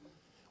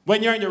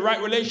 When you're in the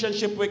right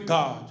relationship with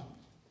God,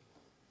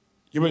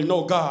 you will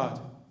know God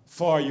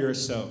for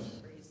yourself.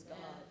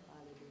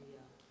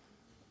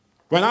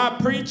 When I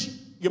preach,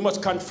 you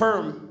must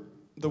confirm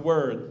the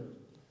word,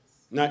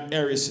 not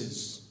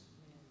heresies.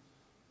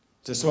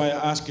 That's why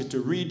I ask you to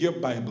read your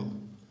Bible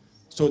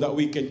so that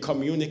we can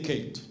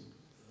communicate.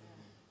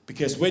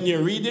 Because when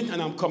you're reading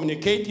and I'm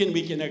communicating,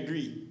 we can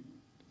agree.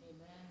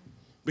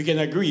 We can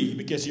agree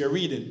because you're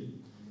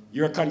reading.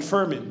 You're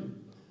confirming.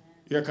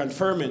 You're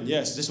confirming.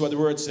 Yes, this is what the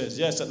word says.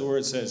 Yes, that the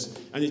word says.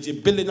 And it's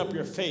building up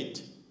your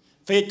faith.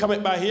 Faith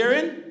cometh by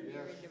hearing? Yes.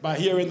 By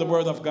hearing the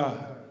word of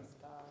God.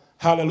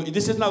 Hallelujah.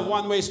 This is not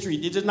one-way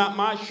street. This is not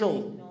my show.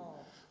 No.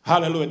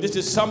 Hallelujah. This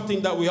is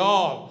something that we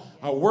all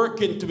are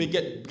working to be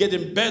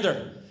getting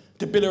better,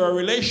 to build our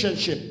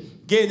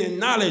relationship, gaining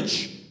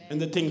knowledge in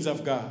the things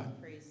of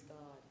God. Praise God.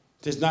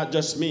 It is not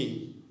just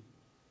me.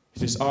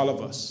 It is all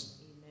of us.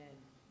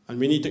 And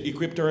we need to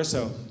equip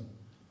ourselves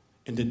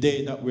in the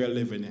day that we are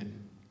living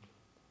in.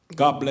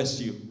 God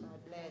bless you.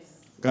 God bless.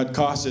 God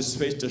cause his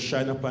face to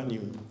shine upon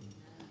you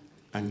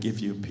and give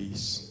you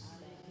peace.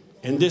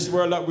 In this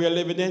world that we are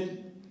living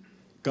in,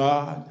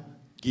 God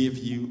give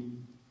you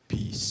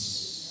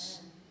peace.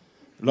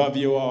 Love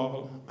you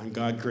all, and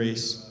God's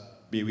grace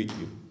be with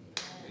you.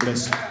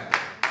 Bless you.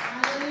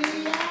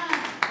 Hallelujah.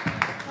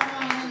 Come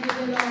on and give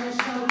the Lord a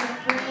shout of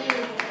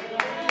praise.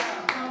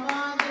 Come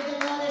on, give the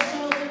Lord a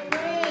shout of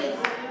praise.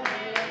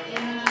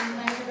 Amen. I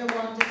invite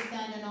everyone to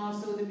stand, and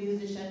also the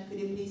musician. Could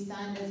you please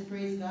stand as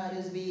praise God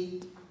as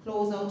we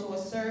close out our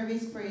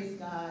service? Praise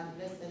God.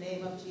 Bless the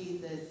name of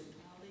Jesus.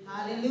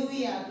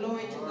 Hallelujah.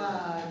 Glory to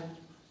God.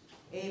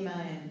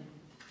 Amen.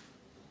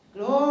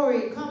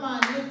 Glory. Come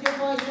on, lift your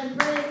voice and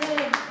praise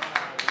him.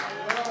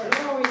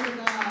 Glory to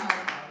God.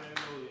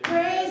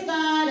 Praise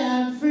God,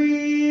 I'm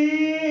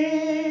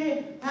free.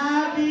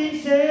 I've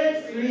been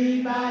set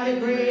free by the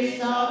grace.